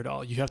remember it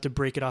all. You have to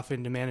break it off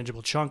into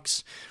manageable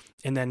chunks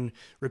and then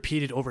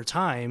repeat it over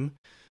time,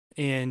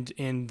 and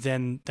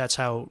then that's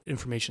how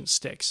information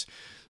sticks.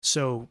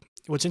 So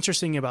what's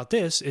interesting about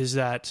this is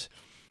that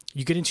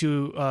you get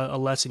into a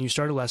lesson, you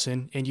start a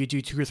lesson, and you do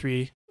 2 or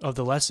 3 of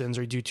the lessons,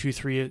 or you do 2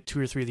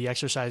 or 3 of the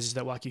exercises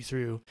that walk you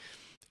through,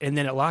 and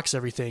then it locks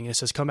everything. And it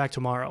says, come back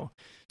tomorrow.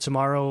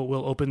 Tomorrow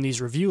we'll open these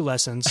review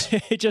lessons.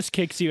 It just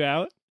kicks you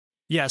out.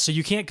 Yeah, so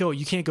you can't go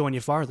any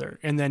farther,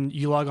 and then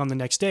you log on the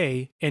next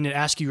day, and it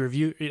asks you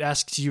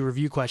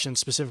review questions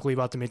specifically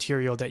about the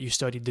material that you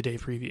studied the day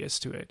previous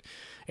to it,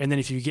 and then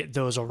if you get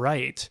those all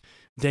right,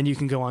 then you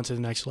can go on to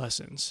the next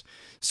lessons.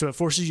 So it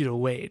forces you to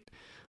wait,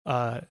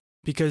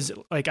 because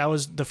like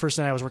the first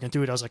night I was working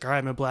through it, I was like, all right,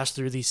 I'm gonna blast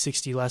through these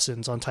 60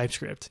 lessons on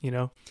TypeScript, you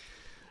know,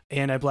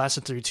 and I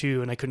blasted through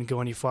 2, and I couldn't go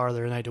any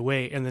farther, and I had to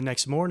wait, and the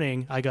next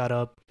morning I got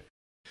up.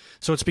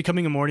 So it's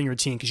becoming a morning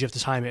routine because you have to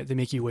time it. They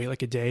make you wait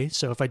like a day.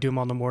 So if I do them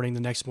on the morning,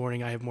 the next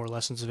morning I have more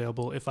lessons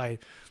available if I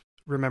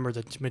remember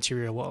the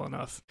material well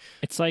enough.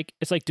 It's like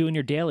doing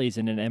your dailies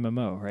in an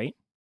MMO, right?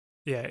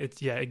 Yeah,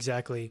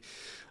 exactly.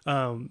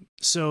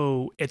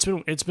 So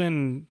it's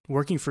been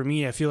working for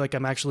me. I feel like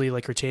I'm actually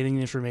like retaining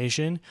the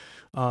information.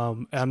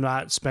 I'm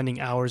not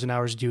spending hours and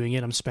hours doing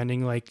it. I'm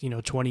spending like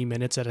 20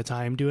 minutes at a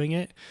time doing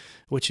it,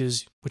 which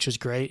is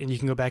great. And you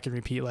can go back and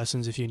repeat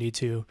lessons if you need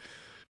to.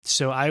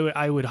 So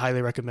I would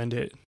highly recommend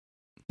it.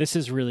 This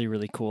is really,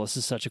 really cool. This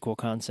is such a cool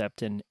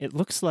concept. And it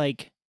looks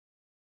like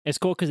it's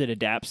cool because it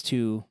adapts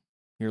to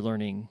your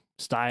learning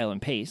style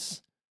and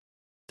pace.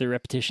 The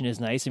repetition is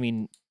nice. I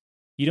mean,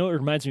 what it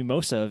reminds me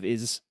most of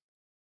is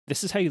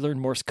this is how you learn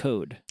Morse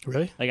code.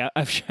 Really? Like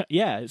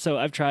so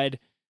I've tried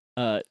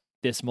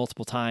this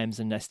multiple times,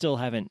 and I still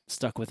haven't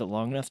stuck with it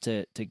long enough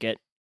to get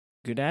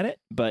good at it.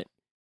 But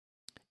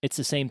it's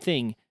the same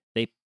thing.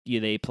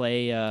 They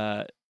play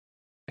a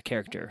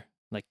character,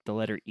 like the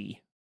letter E,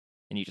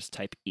 and you just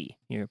type E.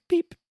 You're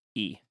beep,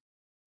 E,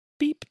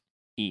 beep,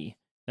 E.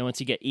 And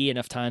once you get E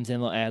enough times, then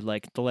they'll add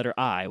like the letter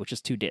I, which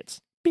is 2 dits.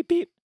 Beep,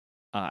 beep,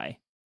 I,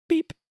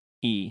 beep,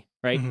 E,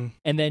 right? Mm-hmm.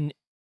 And then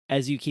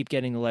as you keep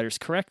getting the letters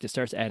correct, it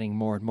starts adding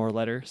more and more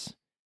letters,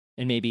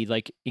 and maybe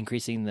like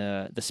increasing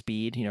the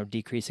speed,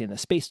 decreasing the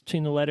space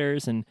between the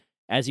letters. And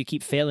as you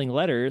keep failing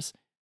letters,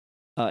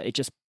 it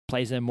just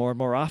plays them more and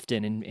more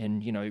often,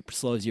 and it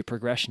slows your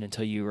progression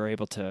until you are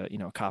able to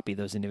copy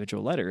those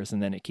individual letters,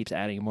 and then it keeps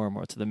adding more and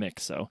more to the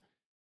mix. So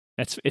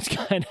it's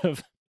kind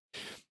of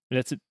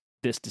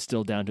this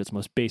distilled down to its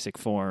most basic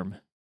form.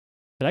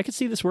 But I could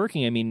see this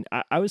working. I mean,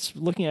 I was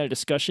looking at a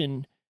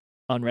discussion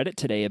on Reddit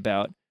today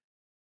about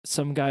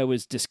some guy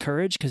was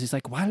discouraged because he's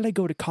like, why did I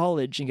go to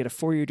college and get a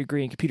 4-year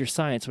degree in computer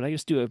science when I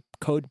just do a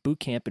code boot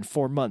camp in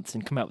 4 months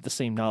and come out with the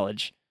same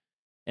knowledge?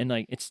 And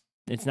like, it's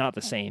not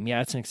the same.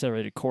 Yeah, it's an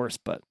accelerated course,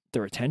 but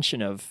the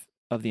retention of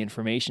the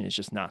information is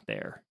just not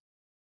there.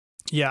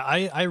 Yeah,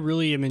 I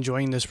really am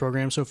enjoying this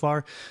program so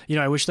far.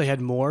 I wish they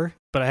had more,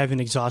 but I haven't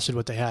exhausted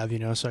what they have,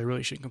 so I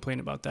really shouldn't complain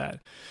about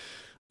that.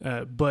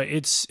 But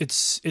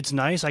it's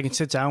nice. I can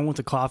sit down with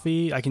a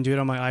coffee. I can do it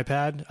on my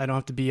iPad. I don't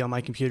have to be on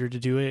my computer to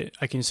do it.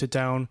 I can sit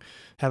down,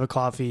 have a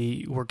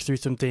coffee, work through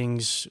some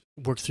things,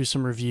 work through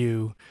some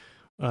review,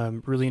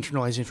 really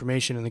internalize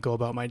information, and then go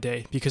about my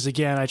day. Because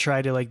again, I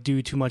try to like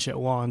do too much at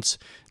once,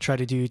 try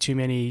to do too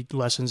many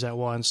lessons at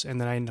once, and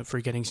then I end up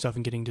forgetting stuff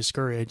and getting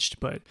discouraged.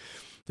 But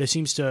this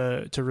seems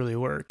to really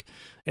work.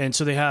 And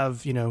so they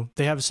have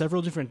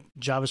several different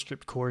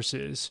JavaScript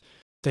courses.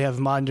 They have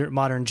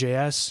modern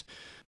JS.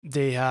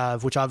 They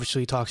have, which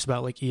obviously talks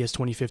about like ES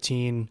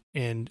 2015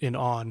 and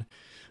on,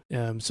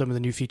 some of the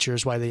new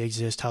features, why they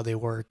exist, how they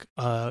work,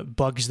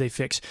 bugs they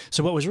fix.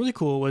 So what was really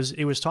cool was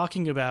it was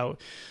talking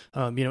about,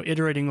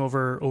 iterating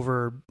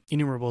over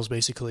enumerables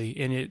basically,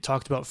 and it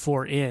talked about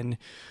for in.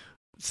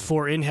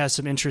 For in has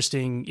some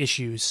interesting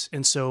issues,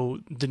 and so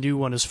the new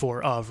one is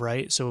for of,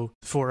 right? So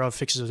for of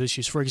fixes those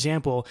issues. For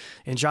example,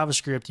 in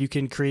JavaScript, you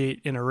can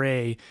create an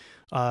array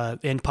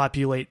and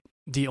populate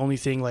the only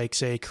thing, like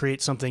say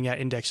create something at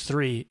index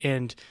 3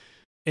 and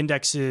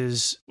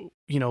indexes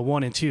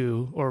 1 and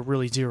 2, or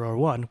really 0 or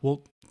 1.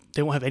 Well,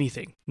 they won't have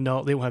anything.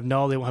 No, they won't have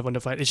null, they won't have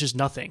undefined. It's just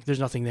nothing. There's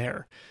nothing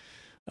there.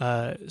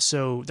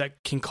 So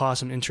that can cause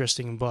some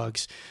interesting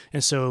bugs.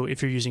 And so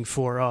if you're using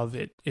for of,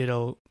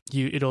 it'll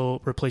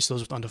replace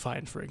those with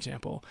undefined, for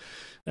example.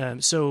 I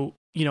feel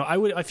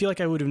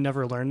like I would have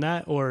never learned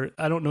that, or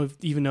I don't know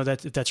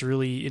if that's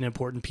really an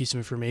important piece of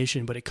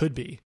information, but it could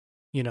be.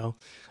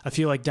 I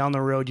feel like down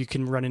the road you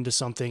can run into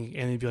something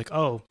and you'd be like,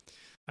 oh,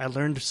 I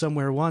learned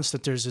somewhere once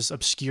that there's this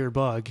obscure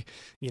bug,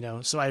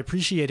 So I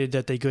appreciated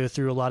that they go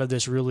through a lot of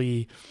this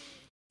really,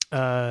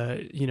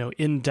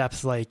 in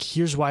depth, like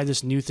here's why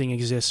this new thing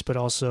exists, but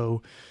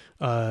also,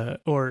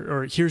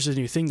 or here's a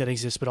new thing that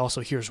exists, but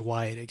also here's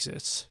why it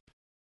exists.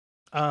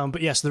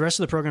 But yes, the rest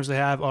of the programs they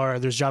have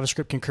there's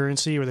JavaScript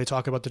concurrency, where they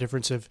talk about the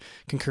difference of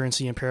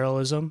concurrency and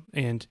parallelism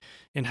and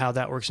how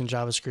that works in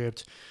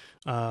JavaScript.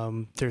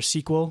 There's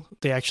SQL.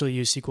 They actually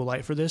use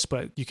SQLite for this,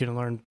 but you can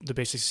learn the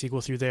basics of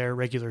SQL through there.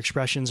 Regular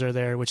expressions are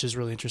there, which is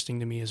really interesting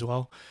to me as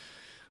well.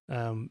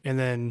 And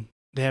then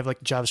they have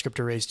like JavaScript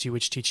arrays too,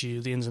 which teach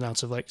you the ins and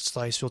outs of like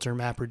slice, filter,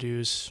 map,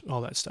 reduce,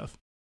 all that stuff.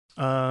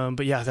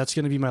 But yeah, that's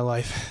going to be my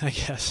life, I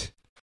guess.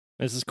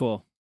 This is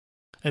cool.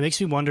 It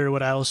makes me wonder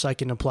what else I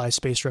can apply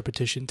spaced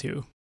repetition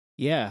to.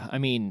 Yeah, I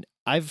mean,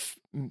 I've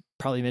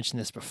probably mentioned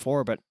this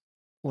before, but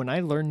when I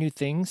learn new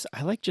things,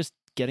 I like just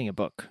getting a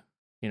book.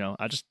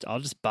 I'll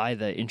just buy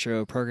the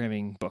intro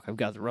programming book. I've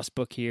got the Rust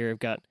book here. I've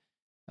got,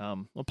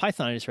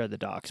 Python, I just read the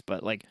docs,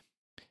 but like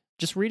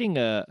just reading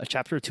a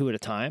chapter or two at a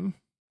time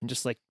and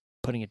just like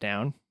putting it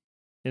down,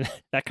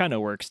 that kind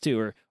of works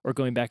too. Or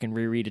going back and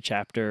reread a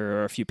chapter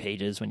or a few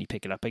pages when you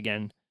pick it up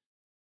again.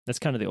 That's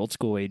kind of the old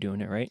school way of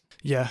doing it, right?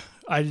 Yeah,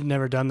 I've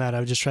never done that.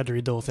 I've just tried to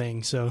read the whole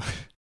thing. So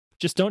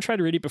just don't try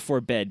to read it before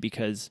bed,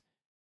 because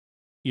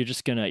you're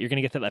gonna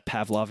get that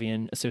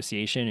Pavlovian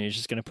association, and it's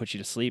just gonna put you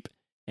to sleep,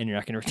 and you're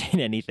not gonna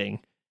retain anything.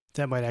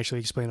 That might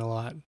actually explain a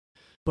lot.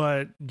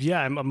 But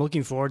yeah, I'm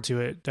looking forward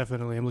to it.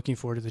 Definitely, I'm looking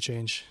forward to the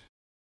change.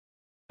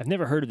 I've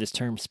never heard of this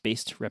term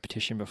spaced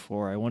repetition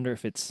before. I wonder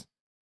if it's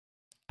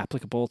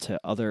applicable to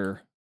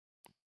other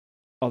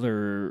I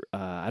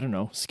don't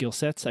know, skill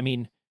sets. I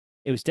mean,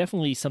 it was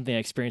definitely something I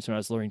experienced when I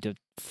was learning to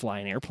fly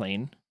an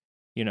airplane.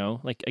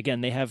 Like again,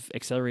 they have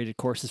accelerated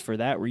courses for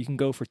that, where you can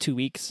go for 2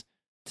 weeks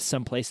to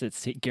some place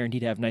that's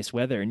guaranteed to have nice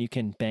weather, and you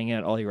can bang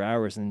out all your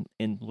hours and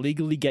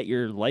legally get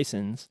your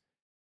license,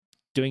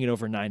 doing it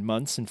over 9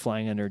 months and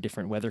flying under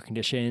different weather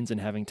conditions and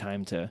having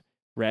time to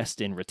rest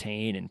and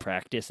retain and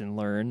practice and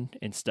learn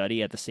and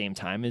study at the same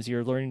time as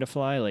you're learning to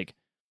fly. Like,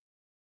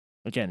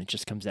 again, it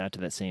just comes down to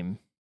that same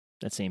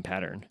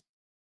pattern.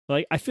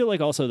 Like, I feel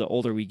like also the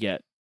older we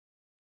get,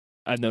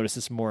 I've noticed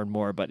this more and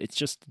more, but it's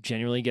just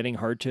genuinely getting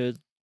hard to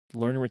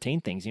learn and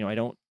retain things. I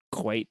don't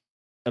quite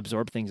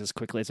absorb things as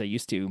quickly as I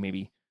used to,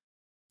 maybe,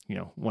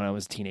 when I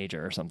was a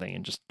teenager or something,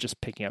 and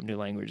just picking up new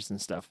languages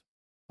and stuff.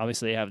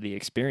 Obviously, I have the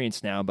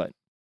experience now, but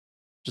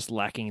just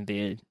lacking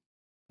the,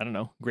 I don't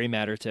know, gray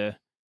matter to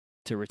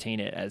retain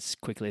it as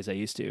quickly as I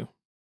used to.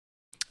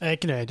 I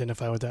can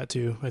identify with that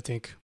too, I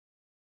think.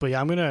 But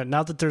yeah,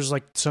 now that there's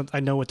like I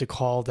know what to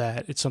call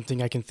that, it's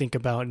something I can think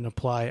about and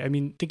apply. I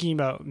mean, thinking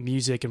about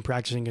music and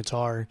practicing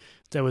guitar,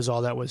 that was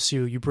all that was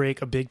too. You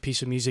break a big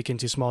piece of music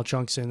into small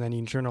chunks and then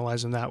you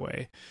internalize them that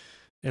way.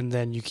 And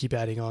then you keep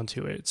adding on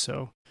to it.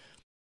 So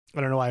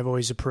I don't know, I've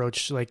always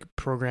approached like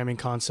programming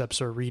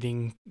concepts or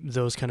reading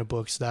those kind of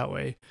books that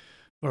way,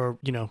 or,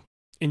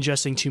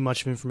 ingesting too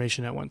much of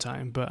information at one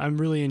time. But I'm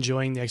really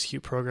enjoying the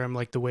Execute program,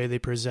 like the way they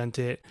present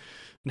it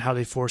and how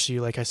they force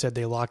you. Like I said,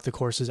 they lock the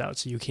courses out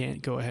so you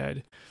can't go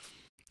ahead.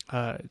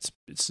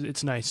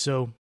 It's nice.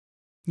 So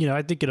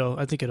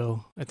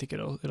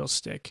it'll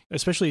stick,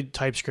 especially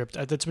TypeScript.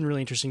 That's been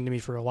really interesting to me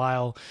for a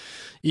while,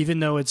 even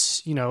though it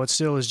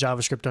still is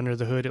JavaScript under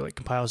the hood. It like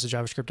compiles to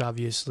JavaScript,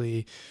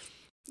 obviously,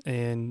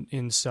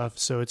 and stuff.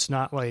 So it's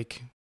not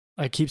like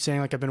I keep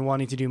saying like I've been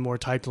wanting to do more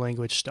typed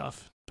language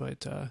stuff,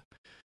 but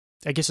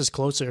I guess it's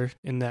closer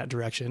in that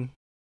direction.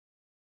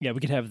 Yeah, we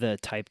could have the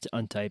typed,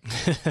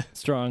 untyped,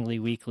 strongly,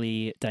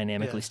 weakly,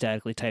 dynamically,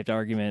 statically typed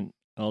argument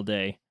all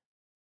day.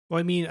 Well,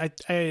 I mean,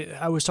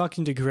 I was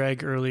talking to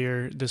Greg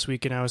earlier this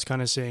week, and I was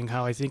kind of saying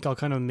how I think I'll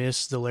kind of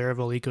miss the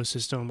Laravel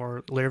ecosystem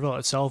or Laravel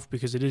itself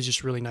because it is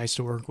just really nice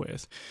to work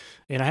with.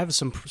 And I have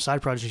some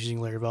side projects using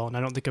Laravel, and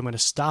I don't think I'm going to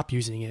stop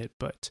using it.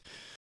 But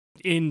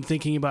in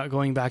thinking about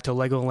going back to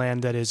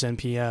Legoland, that is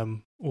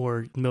NPM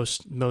or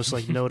most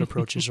like Node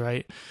approaches,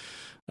 right?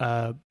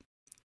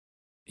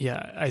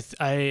 Yeah,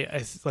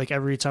 I like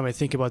every time I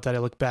think about that, I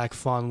look back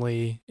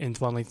fondly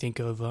think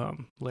of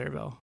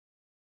Laravel.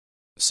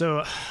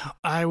 So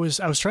I was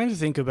trying to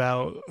think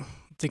about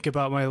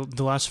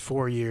the last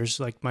 4 years,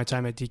 like my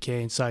time at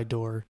DK and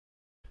SideDoor,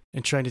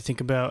 and trying to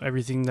think about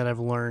everything that I've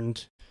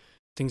learned,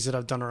 things that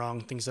I've done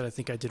wrong, things that I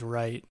think I did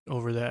right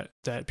over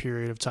that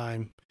period of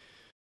time.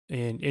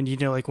 And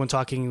like when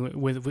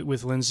talking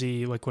with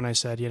Lindsay, like when I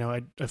said,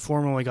 I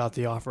formally got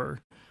the offer,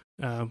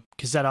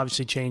 because that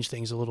obviously changed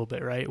things a little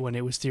bit, right? When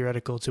it was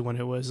theoretical to when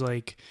it was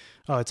like,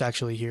 oh, it's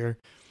actually here.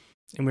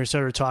 And we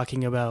started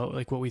talking about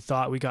like what we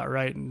thought we got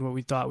right and what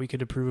we thought we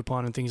could improve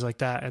upon and things like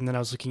that. And then I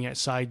was looking at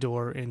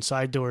SideDoor, and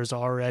SideDoor is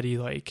already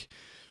like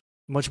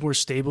much more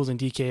stable than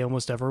DK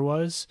almost ever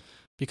was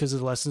because of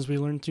the lessons we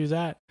learned through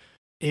that.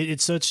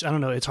 It's such, I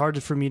don't know, it's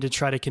hard for me to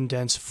try to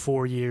condense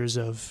 4 years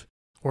of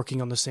working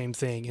on the same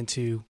thing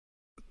into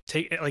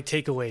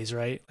takeaways,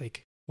 right?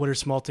 Like what are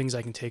small things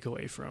I can take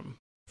away from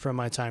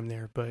my time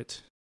there?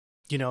 But,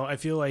 I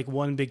feel like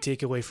one big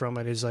takeaway from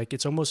it is like,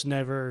 it's almost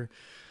never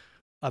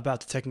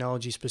about the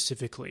technology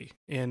specifically.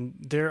 And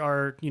there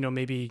are,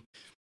 maybe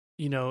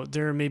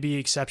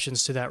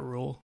exceptions to that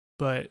rule,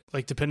 but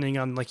like depending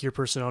on like your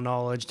personal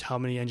knowledge, how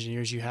many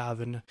engineers you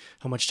have and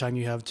how much time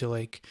you have to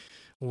like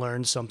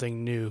learn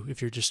something new if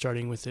you're just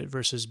starting with it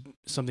versus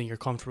something you're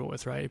comfortable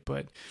with, right?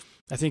 But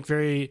I think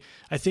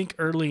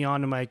early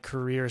on in my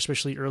career,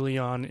 especially early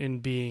on in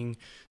being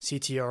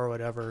CTR or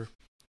whatever,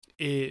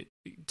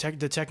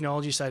 the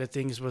technology side of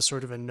things was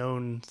sort of a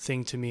known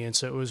thing to me, and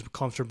so it was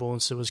comfortable,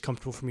 and so it was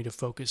comfortable for me to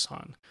focus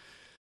on.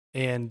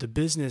 And the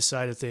business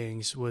side of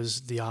things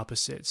was the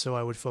opposite, so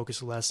I would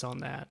focus less on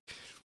that.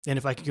 And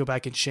if I could go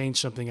back and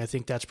change something, I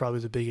think that's probably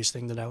the biggest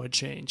thing that I would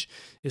change,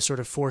 is sort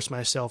of force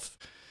myself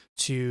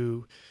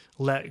to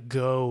let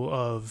go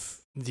of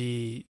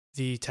the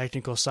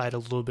technical side a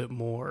little bit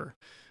more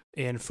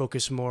and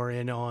focus more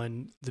in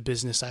on the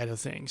business side of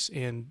things.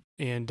 It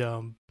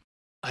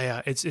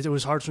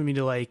was hard for me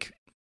to like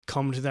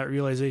come to that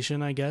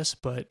realization, I guess,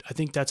 but I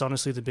think that's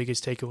honestly the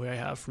biggest takeaway I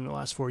have from the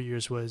last 4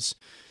 years was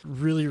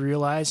really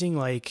realizing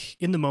like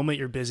in the moment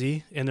you're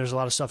busy and there's a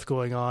lot of stuff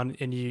going on,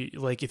 and you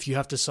like if you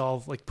have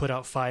to put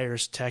out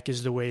fires, tech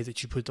is the way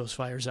that you put those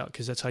fires out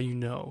because that's how you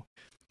know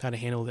how to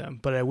handle them.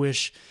 But I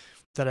wish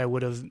that I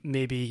would have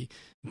maybe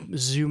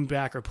zoomed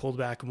back or pulled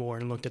back more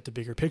and looked at the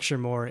bigger picture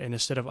more, and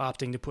instead of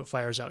opting to put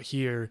fires out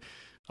here,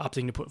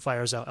 opting to put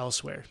fires out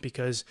elsewhere,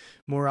 because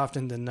more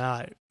often than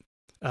not,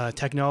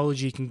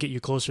 technology can get you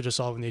closer to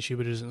solving the issue,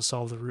 but it doesn't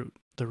solve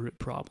the root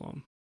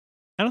problem.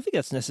 I don't think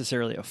that's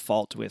necessarily a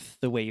fault with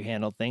the way you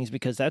handled things,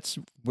 because that's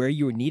where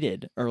you were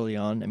needed early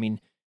on. I mean,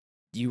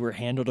 you were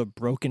handled a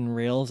broken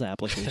Rails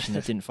application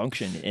that didn't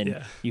function,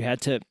 and you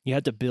had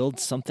to build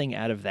something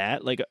out of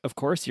that. Like, of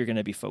course, you're going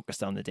to be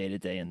focused on the day to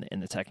day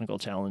and the technical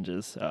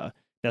challenges.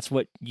 That's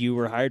what you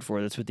were hired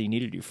for. That's what they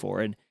needed you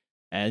for. And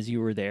as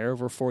you were there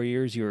over 4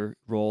 years, your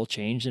role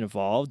changed and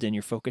evolved, and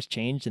your focus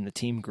changed, and the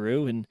team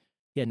grew. And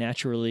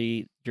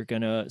naturally, you're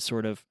going to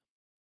sort of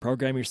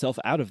program yourself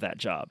out of that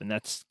job, and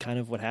that's kind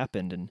of what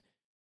happened. And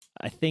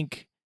I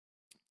think,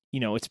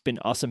 it's been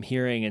awesome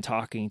hearing and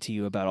talking to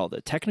you about all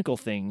the technical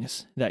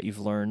things that you've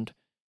learned,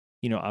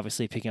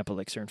 obviously picking up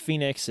Elixir and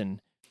Phoenix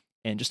and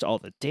just all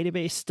the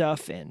database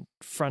stuff and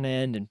front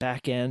end and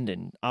back end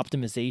and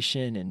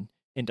optimization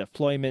and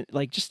deployment,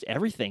 like just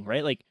everything,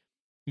 right? Like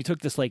you took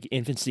this like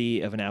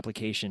infancy of an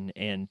application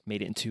and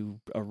made it into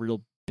a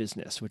real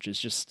business, which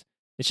is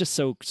it's just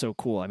so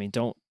cool. I mean,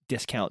 don't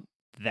discount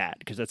that,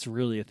 because that's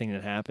really a thing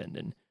that happened,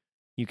 and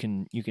you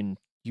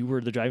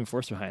were the driving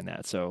force behind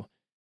that. So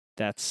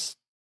that's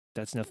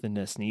nothing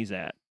to sneeze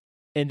at.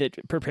 And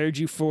it prepared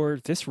you for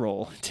this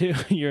role too.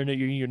 your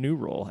new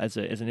role as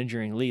an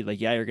engineering lead. Like,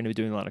 yeah, you're going to be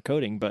doing a lot of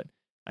coding, but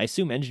I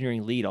assume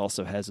engineering lead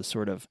also has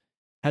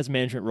has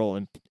management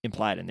role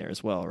implied in there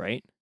as well,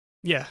 right?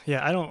 Yeah.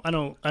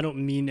 I don't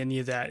mean any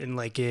of that in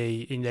like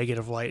a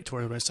negative light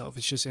towards myself.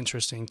 It's just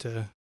interesting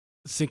to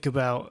think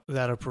about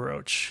that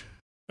approach.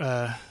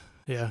 Yeah.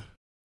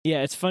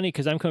 Yeah, it's funny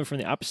because I'm coming from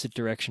the opposite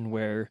direction,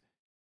 where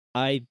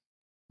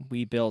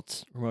we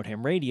built Remote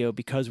Ham Radio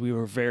because we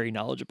were very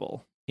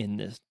knowledgeable in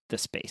the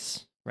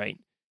space, right?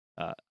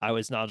 I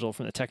was knowledgeable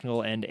from the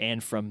technical end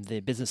and from the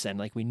business end.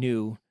 Like, we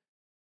knew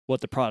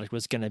what the product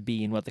was going to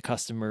be and what the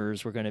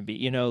customers were going to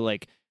be.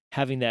 Like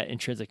having that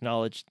intrinsic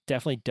knowledge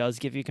definitely does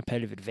give you a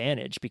competitive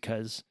advantage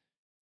because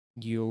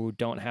you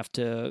don't have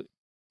to,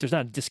 there's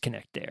not a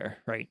disconnect there,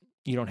 right?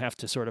 You don't have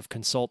to sort of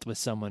consult with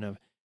someone of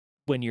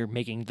when you're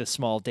making the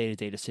small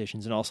day-to-day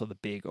decisions and also the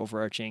big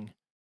overarching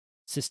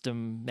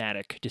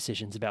systematic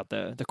decisions about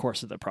the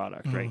course of the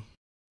product, right?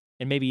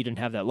 And maybe you didn't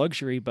have that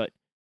luxury, but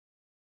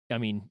I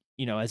mean,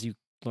 as you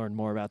learn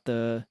more about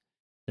the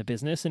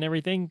business and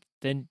everything,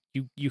 then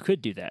you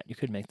could do that. You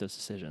could make those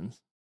decisions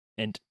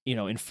and,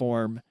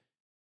 inform,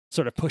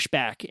 sort of push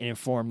back and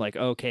inform like,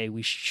 okay,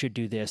 we should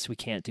do this. We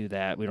can't do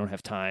that. We don't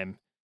have time,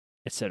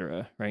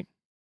 etc. Right.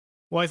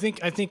 Well, I think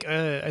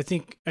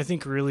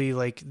really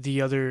like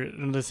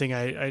another thing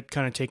I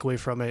kind of take away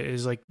from it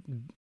is like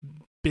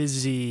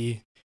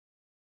busy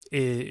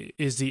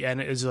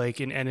is like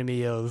an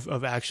enemy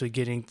of actually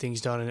getting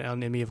things done, an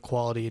enemy of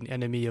quality, an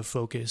enemy of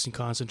focus and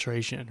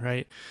concentration,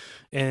 right?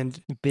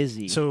 And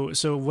busy. So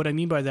what I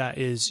mean by that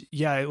is,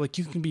 yeah, like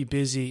you can be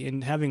busy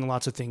and having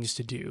lots of things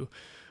to do,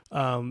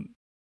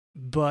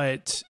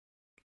 but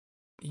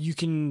you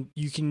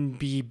can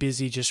be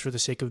busy just for the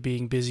sake of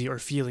being busy or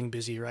feeling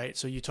busy, right?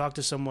 So you talk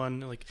to someone,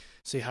 like,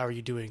 say, how are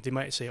you doing? They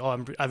might say, oh,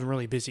 I'm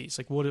really busy. It's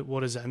like, what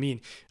does that mean?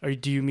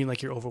 Do you mean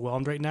like you're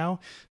overwhelmed right now?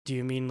 Do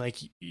you mean like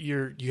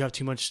you have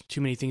too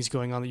many things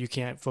going on that you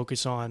can't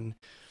focus on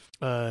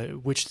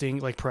which thing,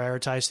 like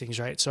prioritize things,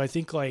 right? So I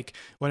think like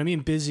when I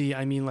mean busy,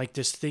 I mean like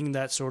this thing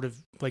that sort of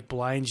like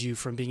blinds you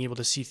from being able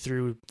to see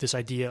through this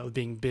idea of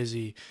being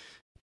busy.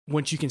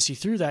 Once you can see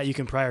through that, you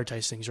can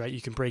prioritize things, right? You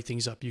can break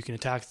things up. You can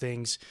attack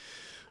things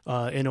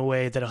in a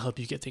way that'll help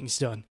you get things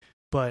done.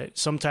 But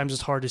sometimes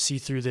it's hard to see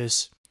through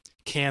this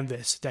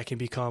canvas that can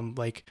become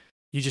like,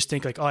 you just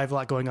think like, oh, I have a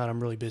lot going on.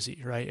 I'm really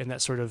busy, right? And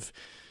that sort of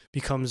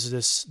becomes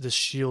this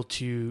shield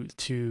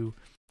to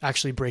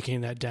actually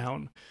breaking that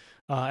down.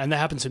 And that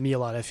happened to me a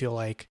lot. I felt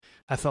like,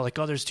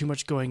 oh, there's too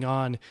much going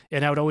on.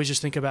 And I would always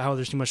just think about how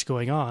there's too much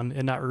going on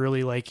and not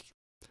really like,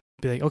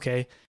 be like,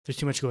 okay, there's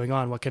too much going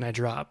on. What can I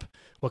drop?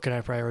 What can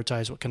I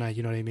prioritize? What can I,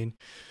 you know what I mean?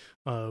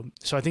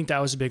 So I think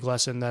that was a big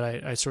lesson that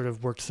I sort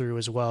of worked through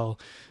as well,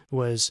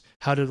 was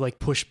how to like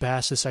push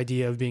past this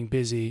idea of being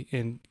busy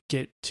and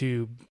get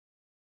to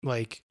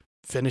like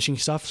finishing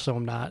stuff so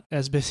I'm not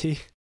as busy.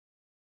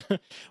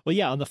 Well,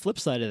 yeah, on the flip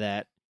side of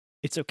that,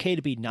 it's okay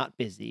to be not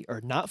busy or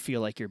not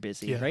feel like you're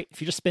busy, right? If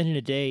you're just spending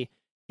a day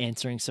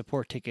answering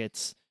support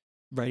tickets,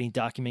 writing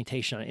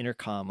documentation on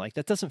intercom, like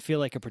that doesn't feel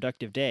like a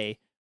productive day,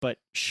 but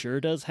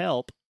sure does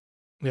help.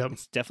 Yep.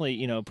 It's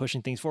definitely,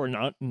 pushing things forward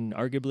and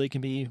arguably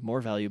can be more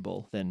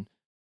valuable than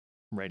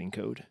writing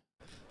code.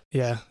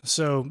 Yeah.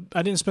 So I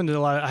haven't spent a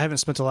lot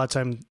of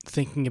time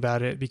thinking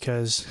about it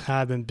because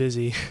I've been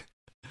busy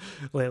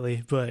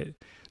lately, but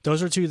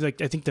those are two,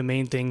 like, I think the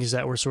main things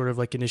that were sort of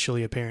like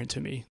initially apparent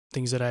to me,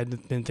 things that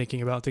I'd been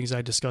thinking about, things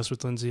I discussed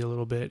with Lindsay a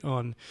little bit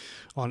on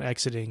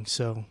exiting.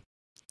 So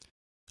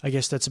I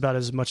guess that's about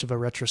as much of a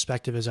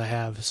retrospective as I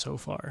have so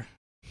far.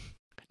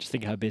 Just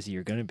think how busy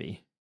you're going to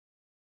be.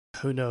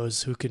 Who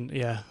knows? Who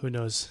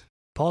knows?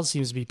 Paul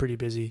seems to be pretty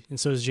busy, and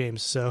so does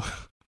James. So,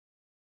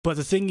 but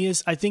the thing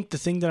is, I think the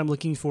thing that I'm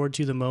looking forward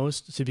to the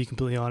most, to be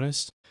completely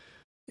honest,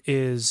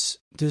 is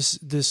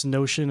this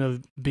notion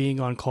of being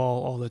on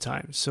call all the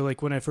time. So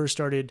like when I first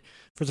started,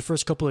 for the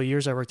first couple of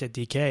years I worked at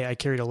DK, I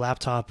carried a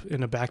laptop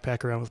in a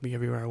backpack around with me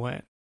everywhere I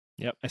went.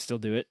 Yep, I still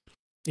do it.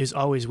 It was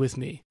always with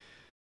me.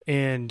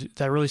 And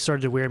that really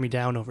started to wear me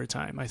down over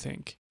time, I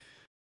think.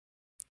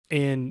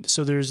 And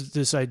so there's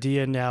this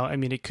idea now, I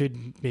mean, it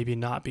could maybe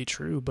not be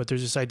true, but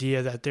there's this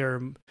idea that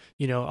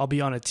I'll be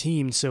on a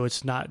team, so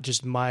it's not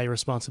just my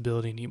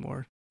responsibility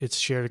anymore. It's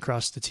shared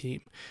across the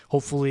team.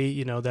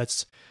 Hopefully,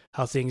 that's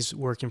how things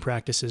work in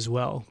practice as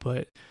well.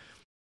 But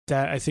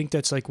I think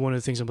that's like one of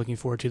the things I'm looking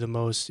forward to the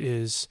most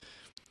is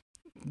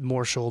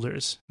more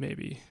shoulders,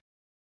 maybe.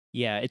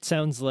 Yeah, it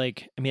sounds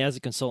like, I mean, as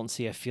a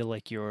consultancy, I feel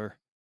like you're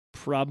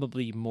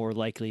probably more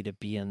likely to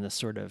be in the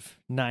sort of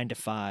 9 to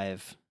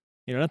 5.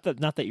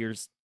 Not that you're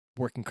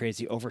working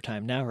crazy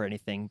overtime now or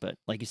anything, but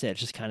like you said,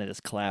 it's just kind of this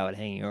cloud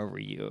hanging over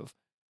you of,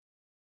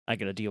 I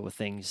got to deal with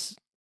things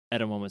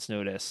at a moment's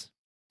notice.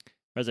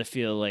 Whereas I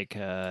feel like,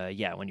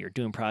 when you're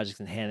doing projects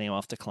and handing them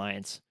off to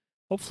clients,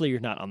 hopefully you're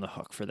not on the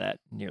hook for that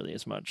nearly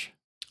as much.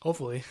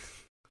 Hopefully.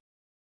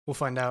 We'll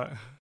find out.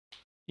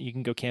 You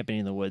can go camping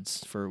in the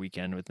woods for a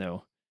weekend with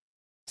no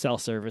cell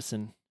service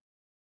and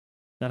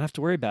not have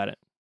to worry about it.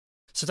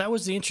 So that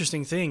was the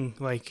interesting thing.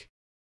 Like,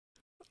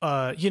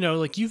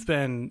 like you've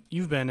been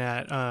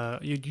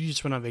at, you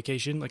just went on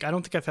vacation. Like, I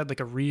don't think I've had like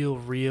a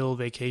real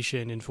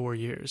vacation in 4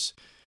 years.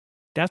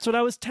 That's what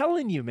I was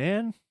telling you,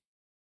 man.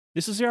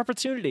 This is your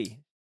opportunity.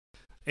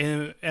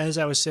 And as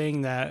I was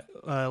saying that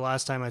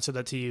last time I said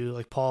that to you,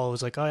 like Paul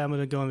was like, oh, I'm going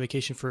to go on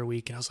vacation for a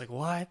week. And I was like,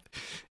 what?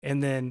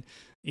 And then,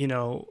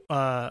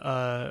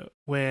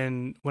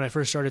 when I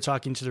first started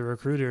talking to the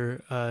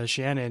recruiter,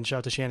 Shannon, shout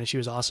out to Shannon. She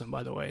was awesome,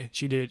 by the way.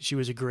 She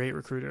was a great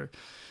recruiter.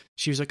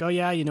 She was like, oh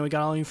yeah, we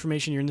got all the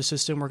information. You're in the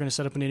system. We're going to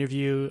set up an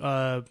interview.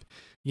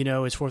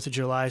 it's 4th of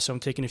July, so I'm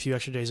taking a few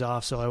extra days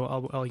off. So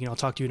I'll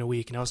talk to you in a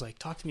week. And I was like,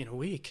 talk to me in a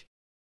week?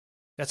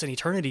 That's an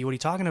eternity. What are you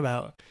talking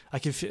about? I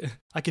could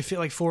fit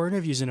like 4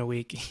 interviews in a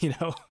week,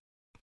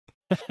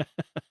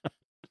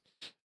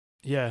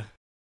 Yeah.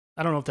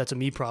 I don't know if that's a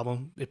me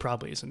problem. It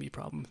probably is a me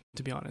problem,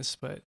 to be honest,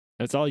 but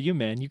That's all you,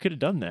 man. You could have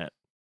done that.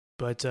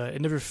 But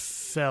it never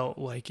felt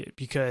like it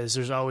because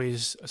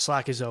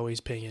Slack is always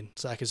pinging.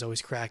 Slack is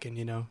always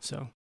cracking,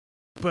 so.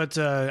 But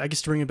I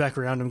guess to bring it back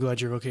around, I'm glad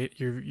your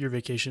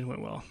vacation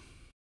went well.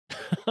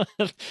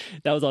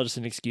 That was all just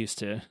an excuse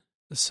to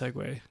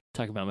Segue.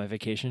 talk about my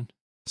vacation.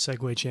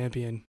 Segue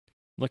champion.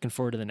 Looking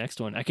forward to the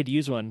next one. I could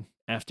use one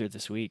after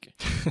this week.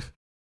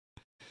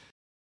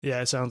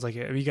 Yeah, it sounds like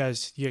it. I mean, you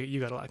guys, you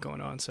got a lot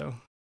going on, so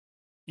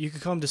you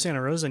could come to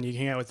Santa Rosa and you can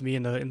hang out with me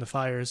in the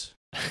fires.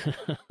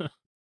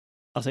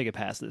 I'll take a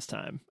pass this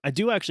time. I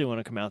do actually want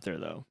to come out there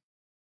though.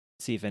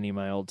 See if any of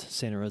my old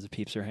Santa Rosa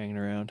peeps are hanging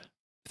around.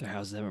 If their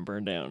houses haven't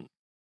burned down.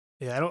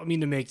 Yeah, I don't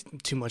mean to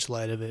make too much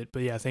light of it,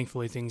 but yeah,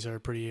 thankfully things are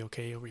pretty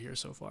okay over here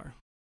so far.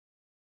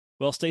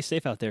 Well, stay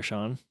safe out there,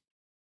 Sean.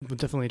 We'll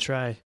definitely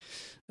try.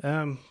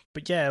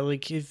 But yeah,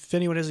 like if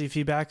anyone has any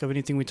feedback of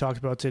anything we talked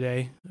about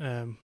today,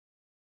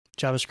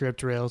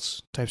 JavaScript,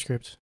 Rails,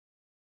 TypeScript,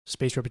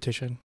 space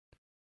repetition.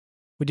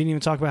 We didn't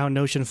even talk about how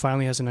Notion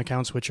finally has an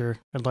account switcher.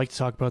 I'd like to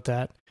talk about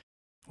that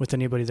with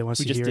anybody that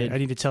wants to hear it. I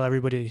need to tell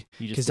everybody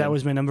because that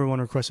was my number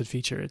one requested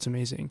feature. It's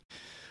amazing.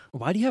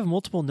 Why do you have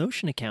multiple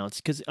Notion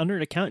accounts? Because under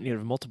an account, you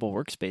have multiple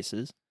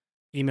workspaces.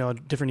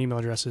 Different email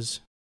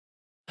addresses.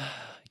 I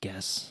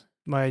guess.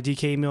 My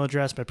DK email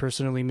address, my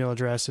personal email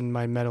address, and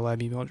my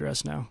MetaLab email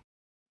address now.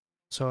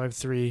 So I have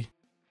 3.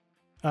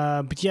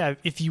 But yeah,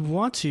 if you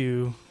want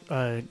to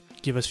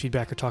give us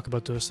feedback or talk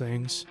about those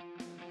things,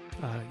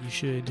 you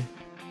should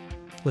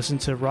listen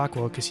to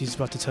Rockwell because he's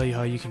about to tell you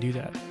how you can do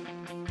that.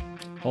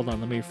 Hold on,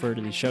 let me refer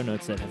to these show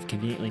notes that have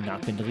conveniently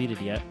not been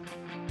deleted yet.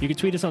 You can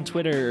tweet us on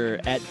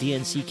Twitter at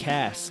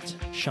DNCcast,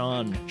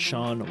 Sean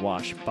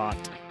Washbot,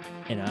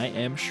 and I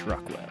am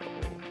Shrockwell.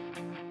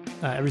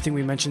 Everything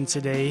we mentioned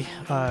today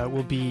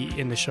will be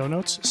in the show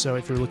notes. So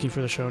if you're looking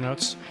for the show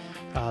notes,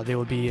 they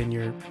will be in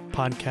your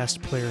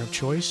podcast player of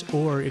choice.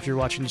 Or if you're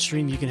watching the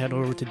stream, you can head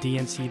over to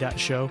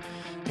dnc.show,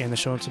 and the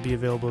show notes will be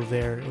available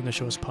there when the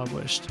show is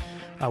published.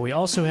 We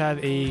also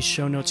have a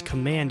show notes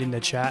command in the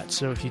chat.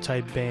 So if you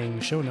type bang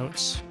show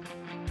notes,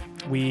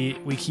 we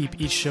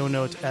keep each show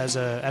note as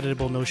a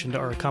editable Notion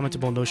or a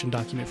commentable Notion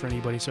document for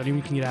anybody. So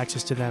anyone can get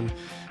access to them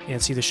and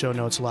see the show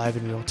notes live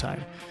in real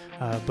time.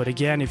 But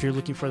again, if you're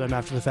looking for them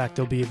after the fact,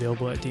 they'll be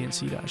available at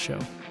dnc.show.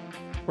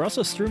 We're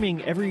also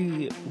streaming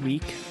every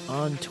week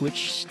on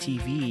Twitch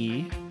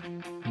TV.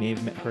 You may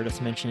have heard us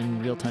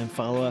mention real-time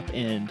follow-up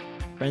and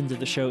friends of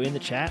the show in the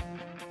chat.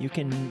 You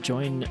can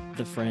join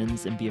the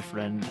friends and be a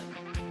friend.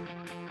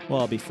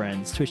 Well, I'll be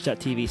friends.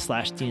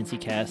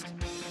 Twitch.tv/DNCcast,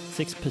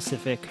 6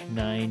 Pacific,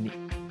 9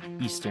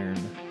 Eastern,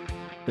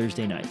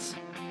 Thursday nights,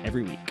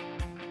 every week.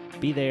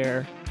 Be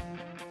there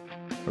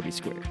or be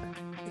square.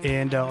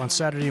 And on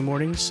Saturday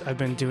mornings, I've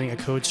been doing a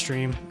code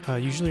stream,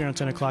 usually around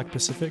 10 o'clock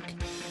Pacific.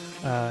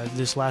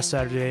 This last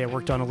Saturday, I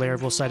worked on a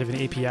Laravel side of an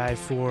API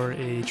for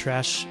a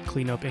trash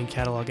cleanup and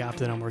catalog app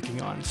that I'm working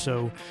on.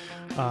 So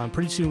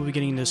pretty soon we'll be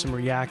getting into some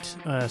React,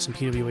 some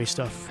PWA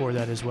stuff for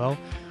that as well.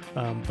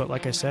 But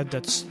like I said,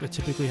 that's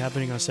typically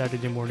happening on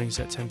Saturday mornings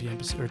at 10 p.m.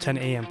 or 10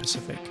 a.m.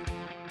 Pacific.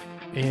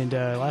 And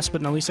last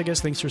but not least, I guess,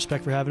 thanks to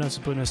Respect for having us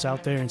and putting us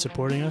out there and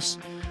supporting us.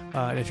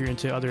 And if you're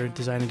into other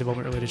design and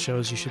development related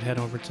shows, you should head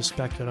over to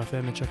spec.fm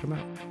and check them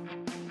out.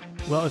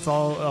 Well, if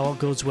all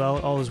goes well,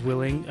 all is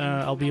willing,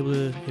 I'll be able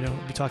to,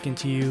 be talking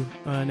to you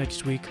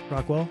next week,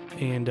 Rockwell.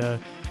 And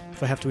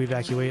if I have to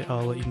evacuate,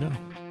 I'll let you know.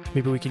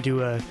 Maybe we can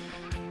do a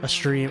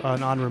stream,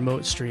 an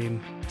on-remote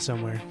stream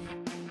somewhere.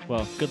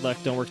 Well, good luck.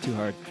 Don't work too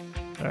hard.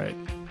 All right.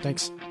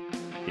 Thanks.